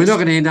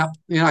going to end up.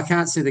 I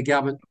can't see the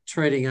government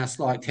treating us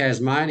like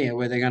Tasmania,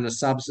 where they're going to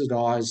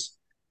subsidise,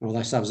 well,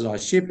 they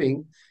subsidise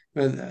shipping,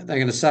 but they're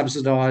going to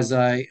subsidise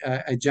a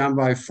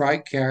jumbo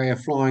freight carrier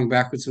flying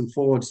backwards and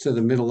forwards to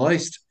the Middle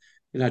East,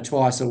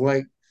 twice a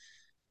week,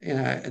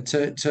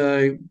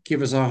 to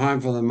give us a home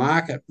for the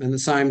market, and at the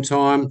same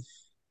time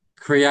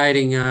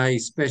creating a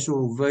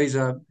special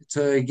visa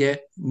to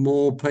get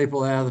more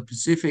people out of the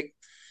Pacific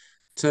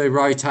to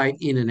rotate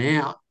in and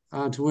out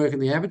to work in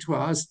the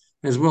abattoirs,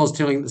 as well as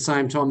telling at the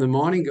same time the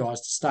mining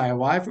guys to stay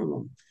away from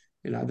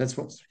them. That's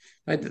what's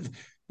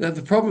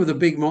the problem with the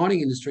big mining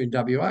industry in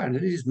WA, and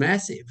it is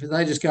massive.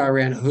 They just go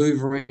around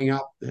hoovering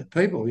up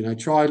people.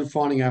 Try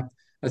finding a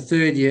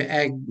third-year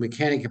ag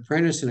mechanic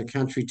apprentice in a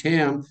country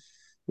town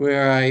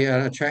where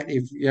an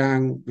attractive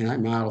young,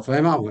 male or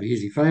female, well,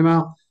 usually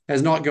female,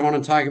 has not gone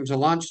and taken them to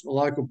lunch at the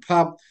local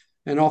pub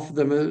and offered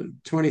them a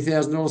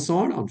 $20,000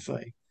 sign-on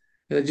fee.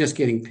 They're just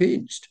getting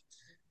pinched.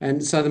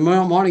 And so the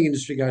mining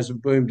industry goes from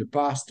boom to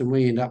bust, and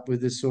we end up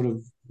with this sort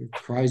of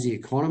crazy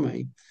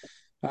economy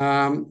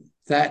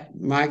that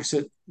makes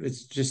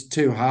it's just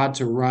too hard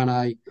to run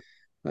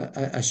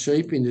a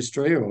sheep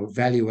industry or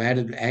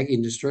value-added ag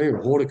industry or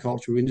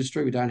horticultural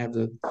industry. We don't have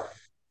the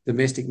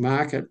domestic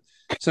market.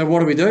 So what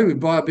do? We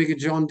buy a bigger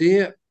John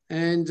Deere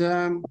and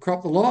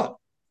crop the lot.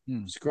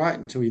 It's great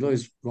until you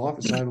lose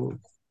glyphosate or,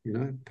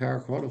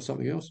 paraquat or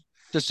something else.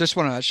 Just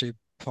want to actually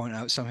point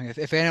out something.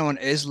 If anyone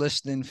is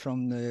listening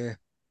from the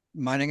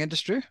mining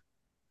industry,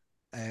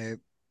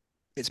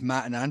 it's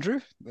Matt and Andrew.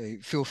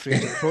 Feel free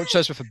to approach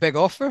us with a big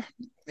offer.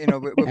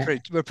 We're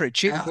pretty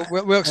cheap.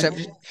 We'll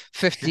accept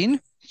 15.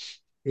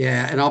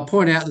 Yeah, and I'll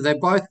point out that they're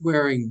both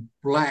wearing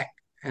black,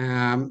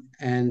 and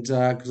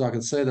because I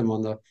can see them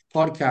on the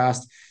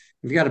podcast.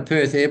 If you go to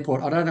Perth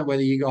Airport, I don't know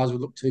whether you guys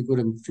would look too good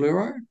in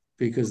fluoro,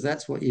 because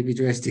that's what you'd be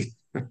dressed in.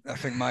 I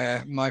think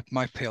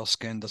my pale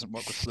skin doesn't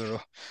work with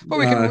fluoro, but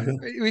we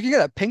can get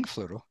that pink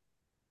fluoro.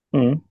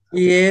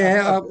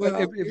 Yeah,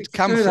 it would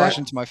camouflage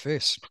into my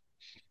face.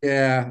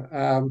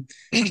 Yeah,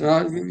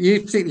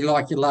 you particularly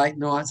like your late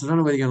nights. I don't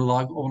know whether you're going to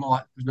like all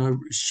night,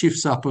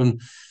 shifts up in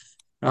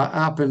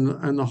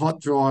the hot,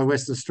 dry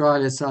West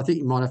Australia. So I think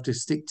you might have to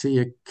stick to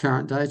your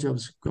current day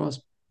jobs, guys.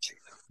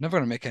 Never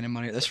going to make any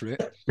money at this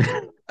rate.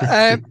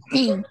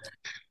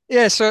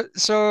 Yeah.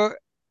 So,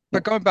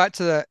 but going back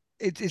to that,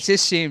 it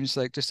just seems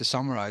like, just to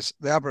summarise,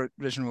 the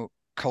Aboriginal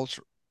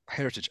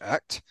Heritage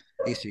Act,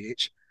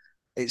 ACH.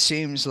 It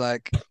seems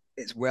like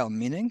it's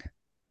well-meaning,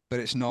 but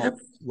it's not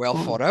well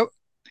thought out.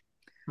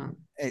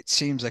 It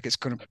seems like it's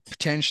going to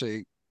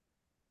potentially,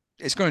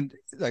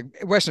 like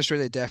Western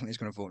Australia definitely is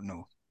going to vote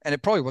no, and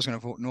it probably was going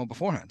to vote no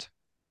beforehand.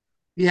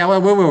 Yeah,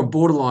 well, we were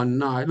borderline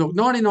no. Look,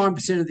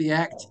 99% of the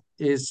act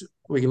is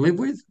we can live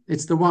with.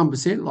 It's the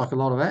 1%, like a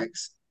lot of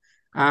acts,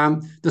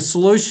 The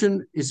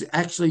solution is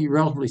actually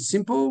relatively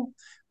simple,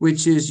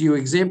 which is you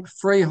exempt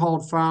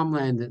freehold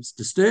farmland that's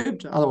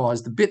disturbed.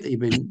 Otherwise, the bit that you've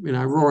been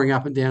roaring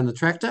up and down the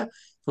tractor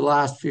for the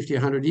last 50,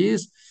 100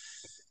 years,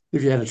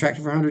 if you had a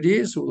tractor for 100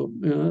 years, or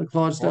the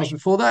Clydesdales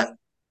before that,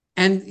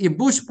 and your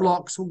bush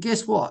blocks, well,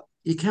 guess what?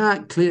 You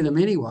can't clear them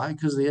anyway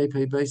because of the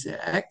EPBC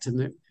Act and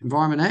the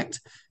Environment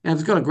Act. And if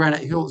it's got a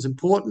granite hill that's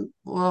important,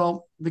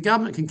 well, the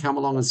government can come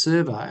along and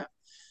survey it.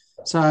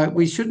 So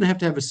we shouldn't have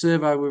to have a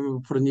survey when we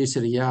put a new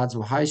set of yards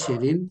or hay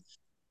shed in.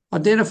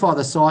 Identify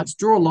the sites,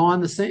 draw a line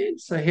in the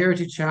sand so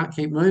heritage can't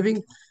keep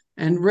moving,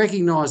 and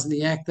recognise in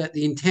the Act that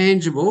the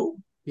intangible,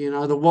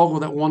 the woggle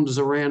that wanders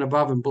around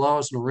above and below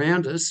us and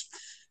around us,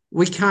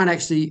 we can't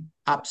actually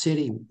upset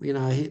him.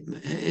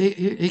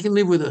 He can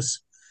live with us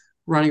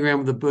running around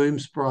with a boom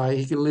spray.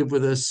 He can live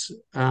with us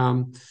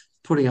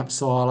putting up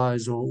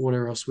silos or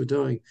whatever else we're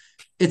doing.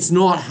 It's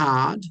not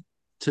hard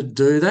to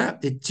do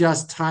that. It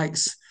just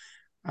takes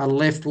a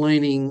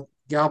left-leaning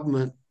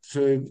government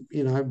to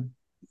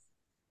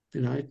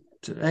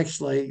to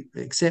actually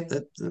accept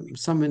that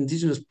some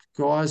Indigenous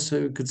guys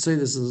who could see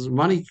this as a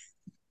money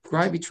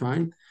gravy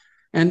train,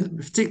 and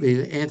particularly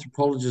the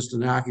anthropologists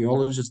and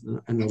archaeologists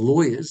and the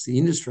lawyers, the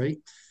industry,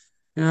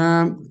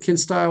 can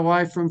stay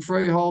away from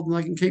freehold, and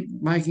they can keep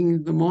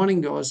making the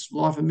mining guys'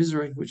 life a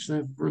misery, which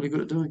they're really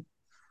good at doing.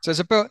 So it's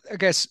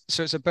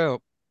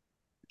about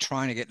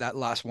trying to get that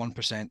last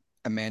 1%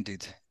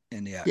 amended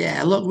in the Act.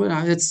 Yeah, look,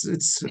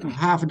 it's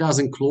half a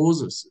dozen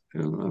clauses.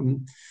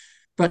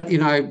 But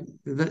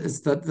it's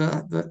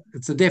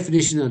the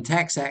definition in the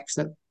tax acts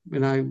that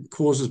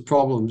causes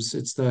problems.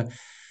 It's the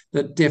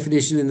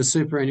definition in the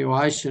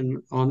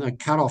superannuation on the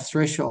cut-off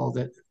threshold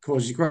that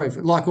causes growth.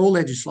 Like all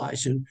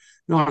legislation,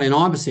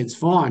 99% is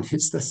fine.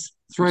 It's the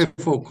 3 or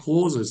 4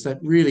 clauses that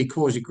really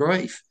cause you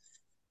grief.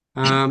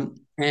 And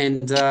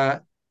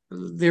there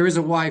is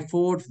a way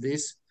forward for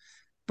this,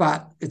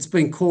 but it's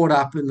been caught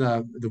up in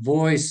the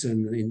voice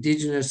and the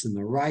Indigenous and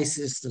the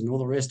racist and all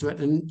the rest of it,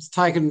 and it's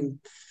taken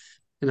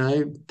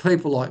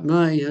people like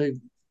me who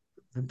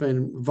have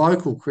been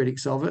vocal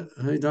critics of it,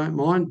 who don't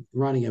mind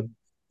running a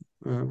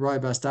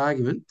robust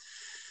argument,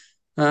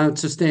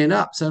 to stand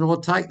up. So it'll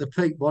take the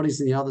peak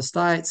bodies in the other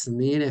states and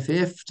the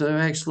NFF to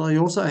actually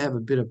also have a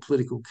bit of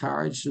political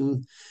courage,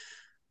 and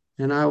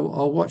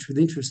I'll watch with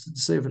interest to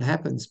see if it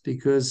happens,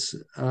 because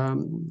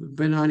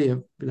been only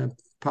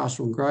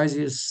pastoral and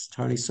graziers,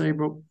 Tony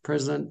Seabrook,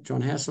 President,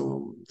 John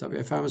Hassel,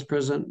 WA Farmers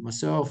President,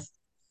 myself,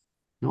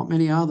 not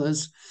many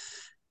others.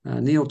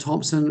 Neil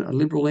Thompson, a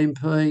Liberal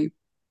MP,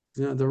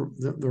 the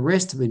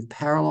rest have been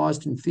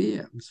paralysed in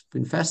fear. It's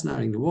been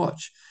fascinating to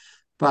watch,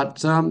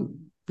 but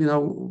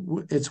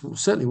it's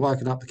certainly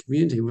woken up the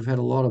community. We've had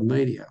a lot of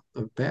media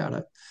about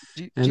it,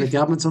 the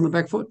government's on the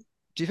back foot.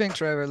 Do you think,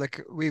 Trevor, that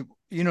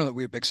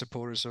we're big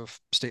supporters of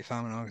state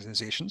farming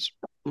organisations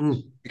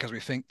because we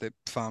think that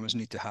farmers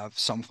need to have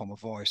some form of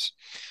voice?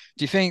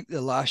 Do you think the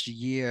last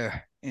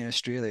year in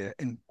Australia,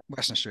 in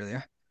Western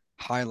Australia,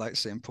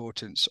 highlights the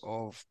importance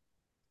of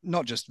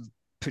not just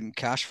putting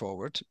cash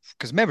forward,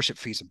 because membership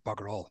fees are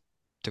bugger all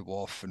to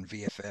WAF and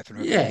VFF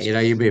and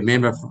you'd be a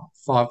member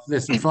for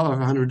less than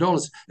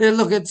 $500. Yeah,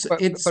 look,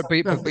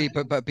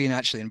 but being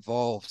actually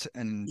involved,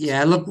 and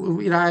look,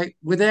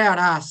 without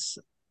us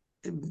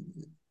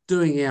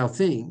doing our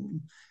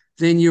thing,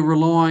 then you're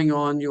relying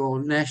on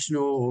your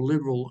national or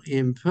Liberal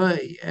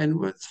MP,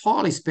 and it's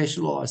highly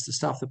specialised, the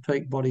stuff that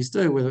peak bodies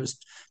do, whether it's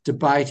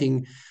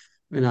debating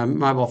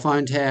mobile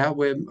phone tower,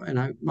 where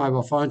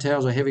mobile phone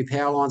towers or heavy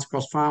power lines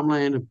across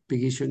farmland, a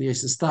big issue in the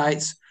eastern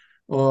states,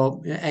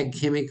 or ag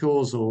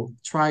chemicals or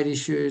trade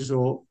issues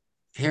or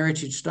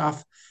heritage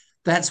stuff.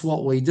 That's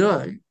what we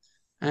do.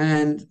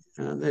 And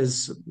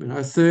there's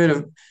a third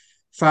of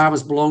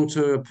farmers belong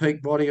to a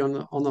peak body on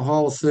the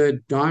whole, a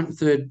third don't. A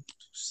third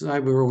say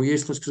we're all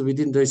useless because we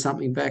didn't do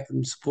something back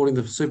in supporting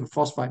the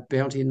superphosphate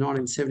bounty in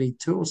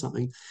 1972 or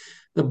something.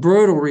 The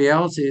brutal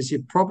reality is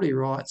your property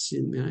rights,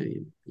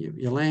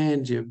 your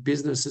land, your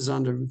business is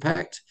under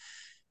impact.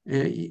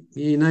 You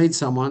need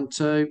someone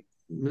to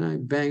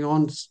bang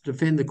on,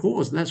 defend the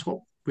cause, and that's what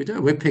we do.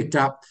 We picked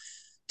up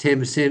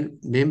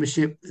 10%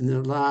 membership in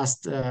the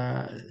last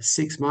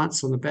 6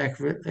 months on the back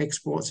of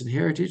exports and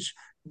heritage.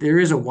 There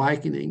is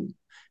awakening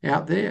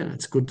out there, and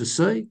it's good to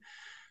see.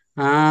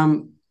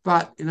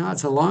 But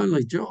it's a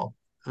lonely job.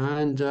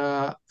 And,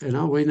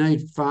 we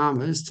need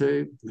farmers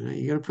to,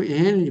 you got to put your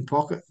hand in your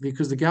pocket,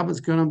 because the government's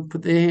going to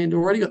put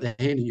already got their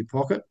hand in your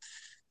pocket,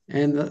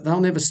 and they'll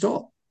never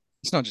stop.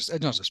 It's not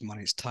just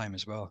money, it's time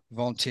as well.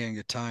 Volunteering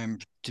your time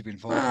to be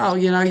involved. Well,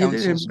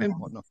 and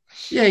whatnot.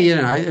 Yeah,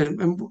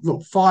 and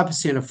look,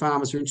 5% of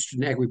farmers are interested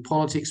in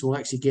agri-politics, will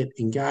actually get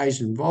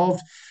engaged and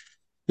involved.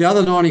 The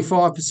other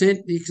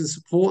 95%, you can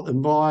support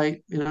them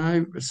by,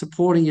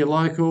 supporting your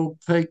local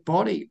peak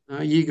body.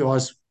 You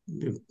guys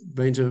have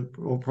been to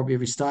probably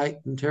every state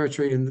and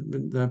territory,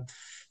 and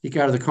you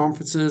go to the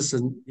conferences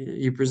and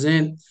you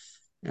present,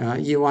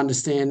 you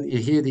understand, you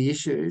hear the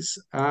issues.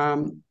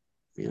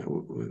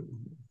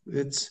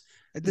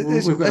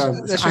 We've got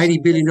an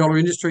 $80 billion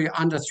industry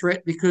under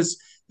threat because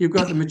you've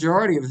got the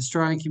majority of the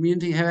Australian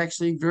community have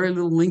actually very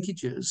little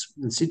linkages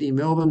in Sydney and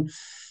Melbourne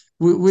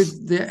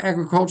with the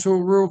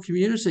agricultural rural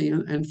community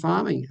and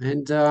farming.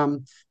 And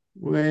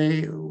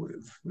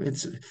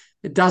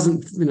it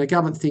doesn't,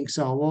 government thinks,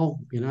 oh, well,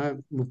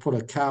 we'll put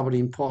a carbon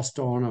impost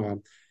on or,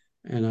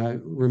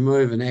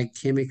 remove an ag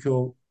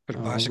chemical,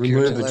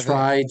 remove a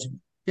trade.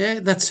 Yeah,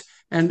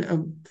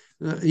 and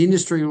the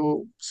industry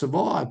will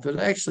survive, but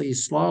actually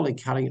is slowly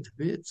cutting it to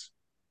bits.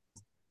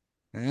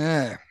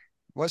 Yeah.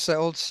 What's that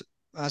old,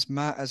 as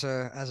Matt, as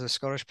a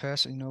Scottish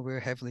person, we're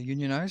heavily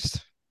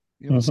unionised.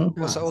 What's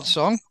that old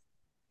song?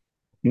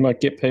 You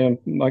might get me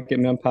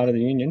on part of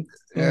the union.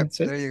 Yeah,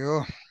 there you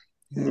go.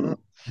 There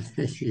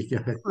you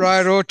go.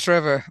 Right,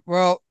 Trevor.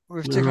 Well,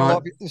 we've taken a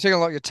lot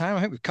of your time. I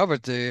think we've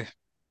covered the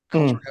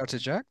Cultural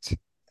Heritage Act,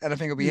 and I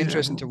think it'll be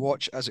interesting to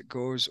watch as it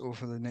goes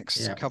over the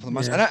next couple of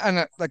months.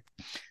 And like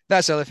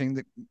that's the other thing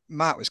that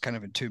Matt was kind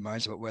of in two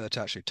minds about whether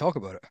to actually talk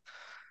about it,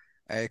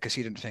 because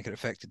he didn't think it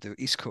affected the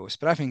East Coast.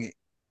 But I think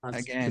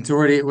it's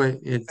already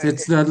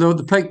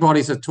the peak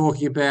bodies are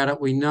talking about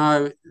it. We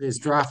know there's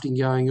drafting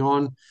going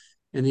on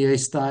in the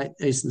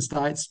eastern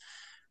states.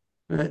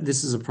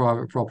 This is a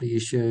private property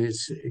issue.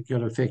 It's got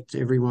to affect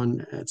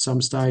everyone at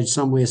some stage,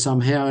 somewhere,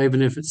 somehow,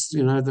 even if it's,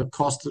 the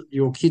cost that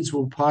your kids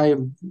will pay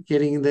of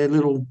getting their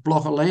little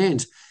block of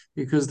land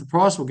because the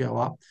price will go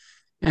up.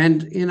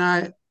 And,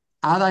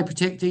 are they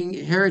protecting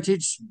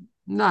heritage?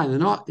 No, they're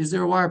not. Is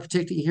there a way of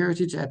protecting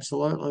heritage?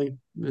 Absolutely.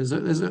 There's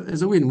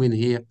a win-win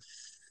here.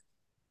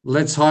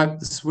 Let's hope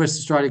the West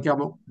Australia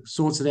government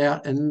sorts it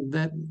out and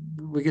that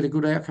we get a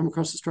good outcome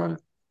across Australia.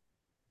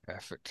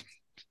 Perfect.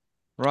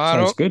 Right.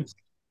 Sounds good.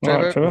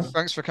 Trevor, Trevor,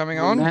 thanks for coming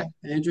on. Matt,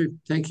 Andrew,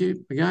 thank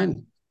you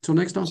again. Till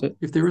next time,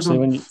 if there is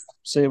one.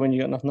 See you when you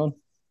got nothing on.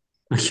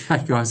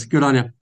 Okay, guys. Good on you.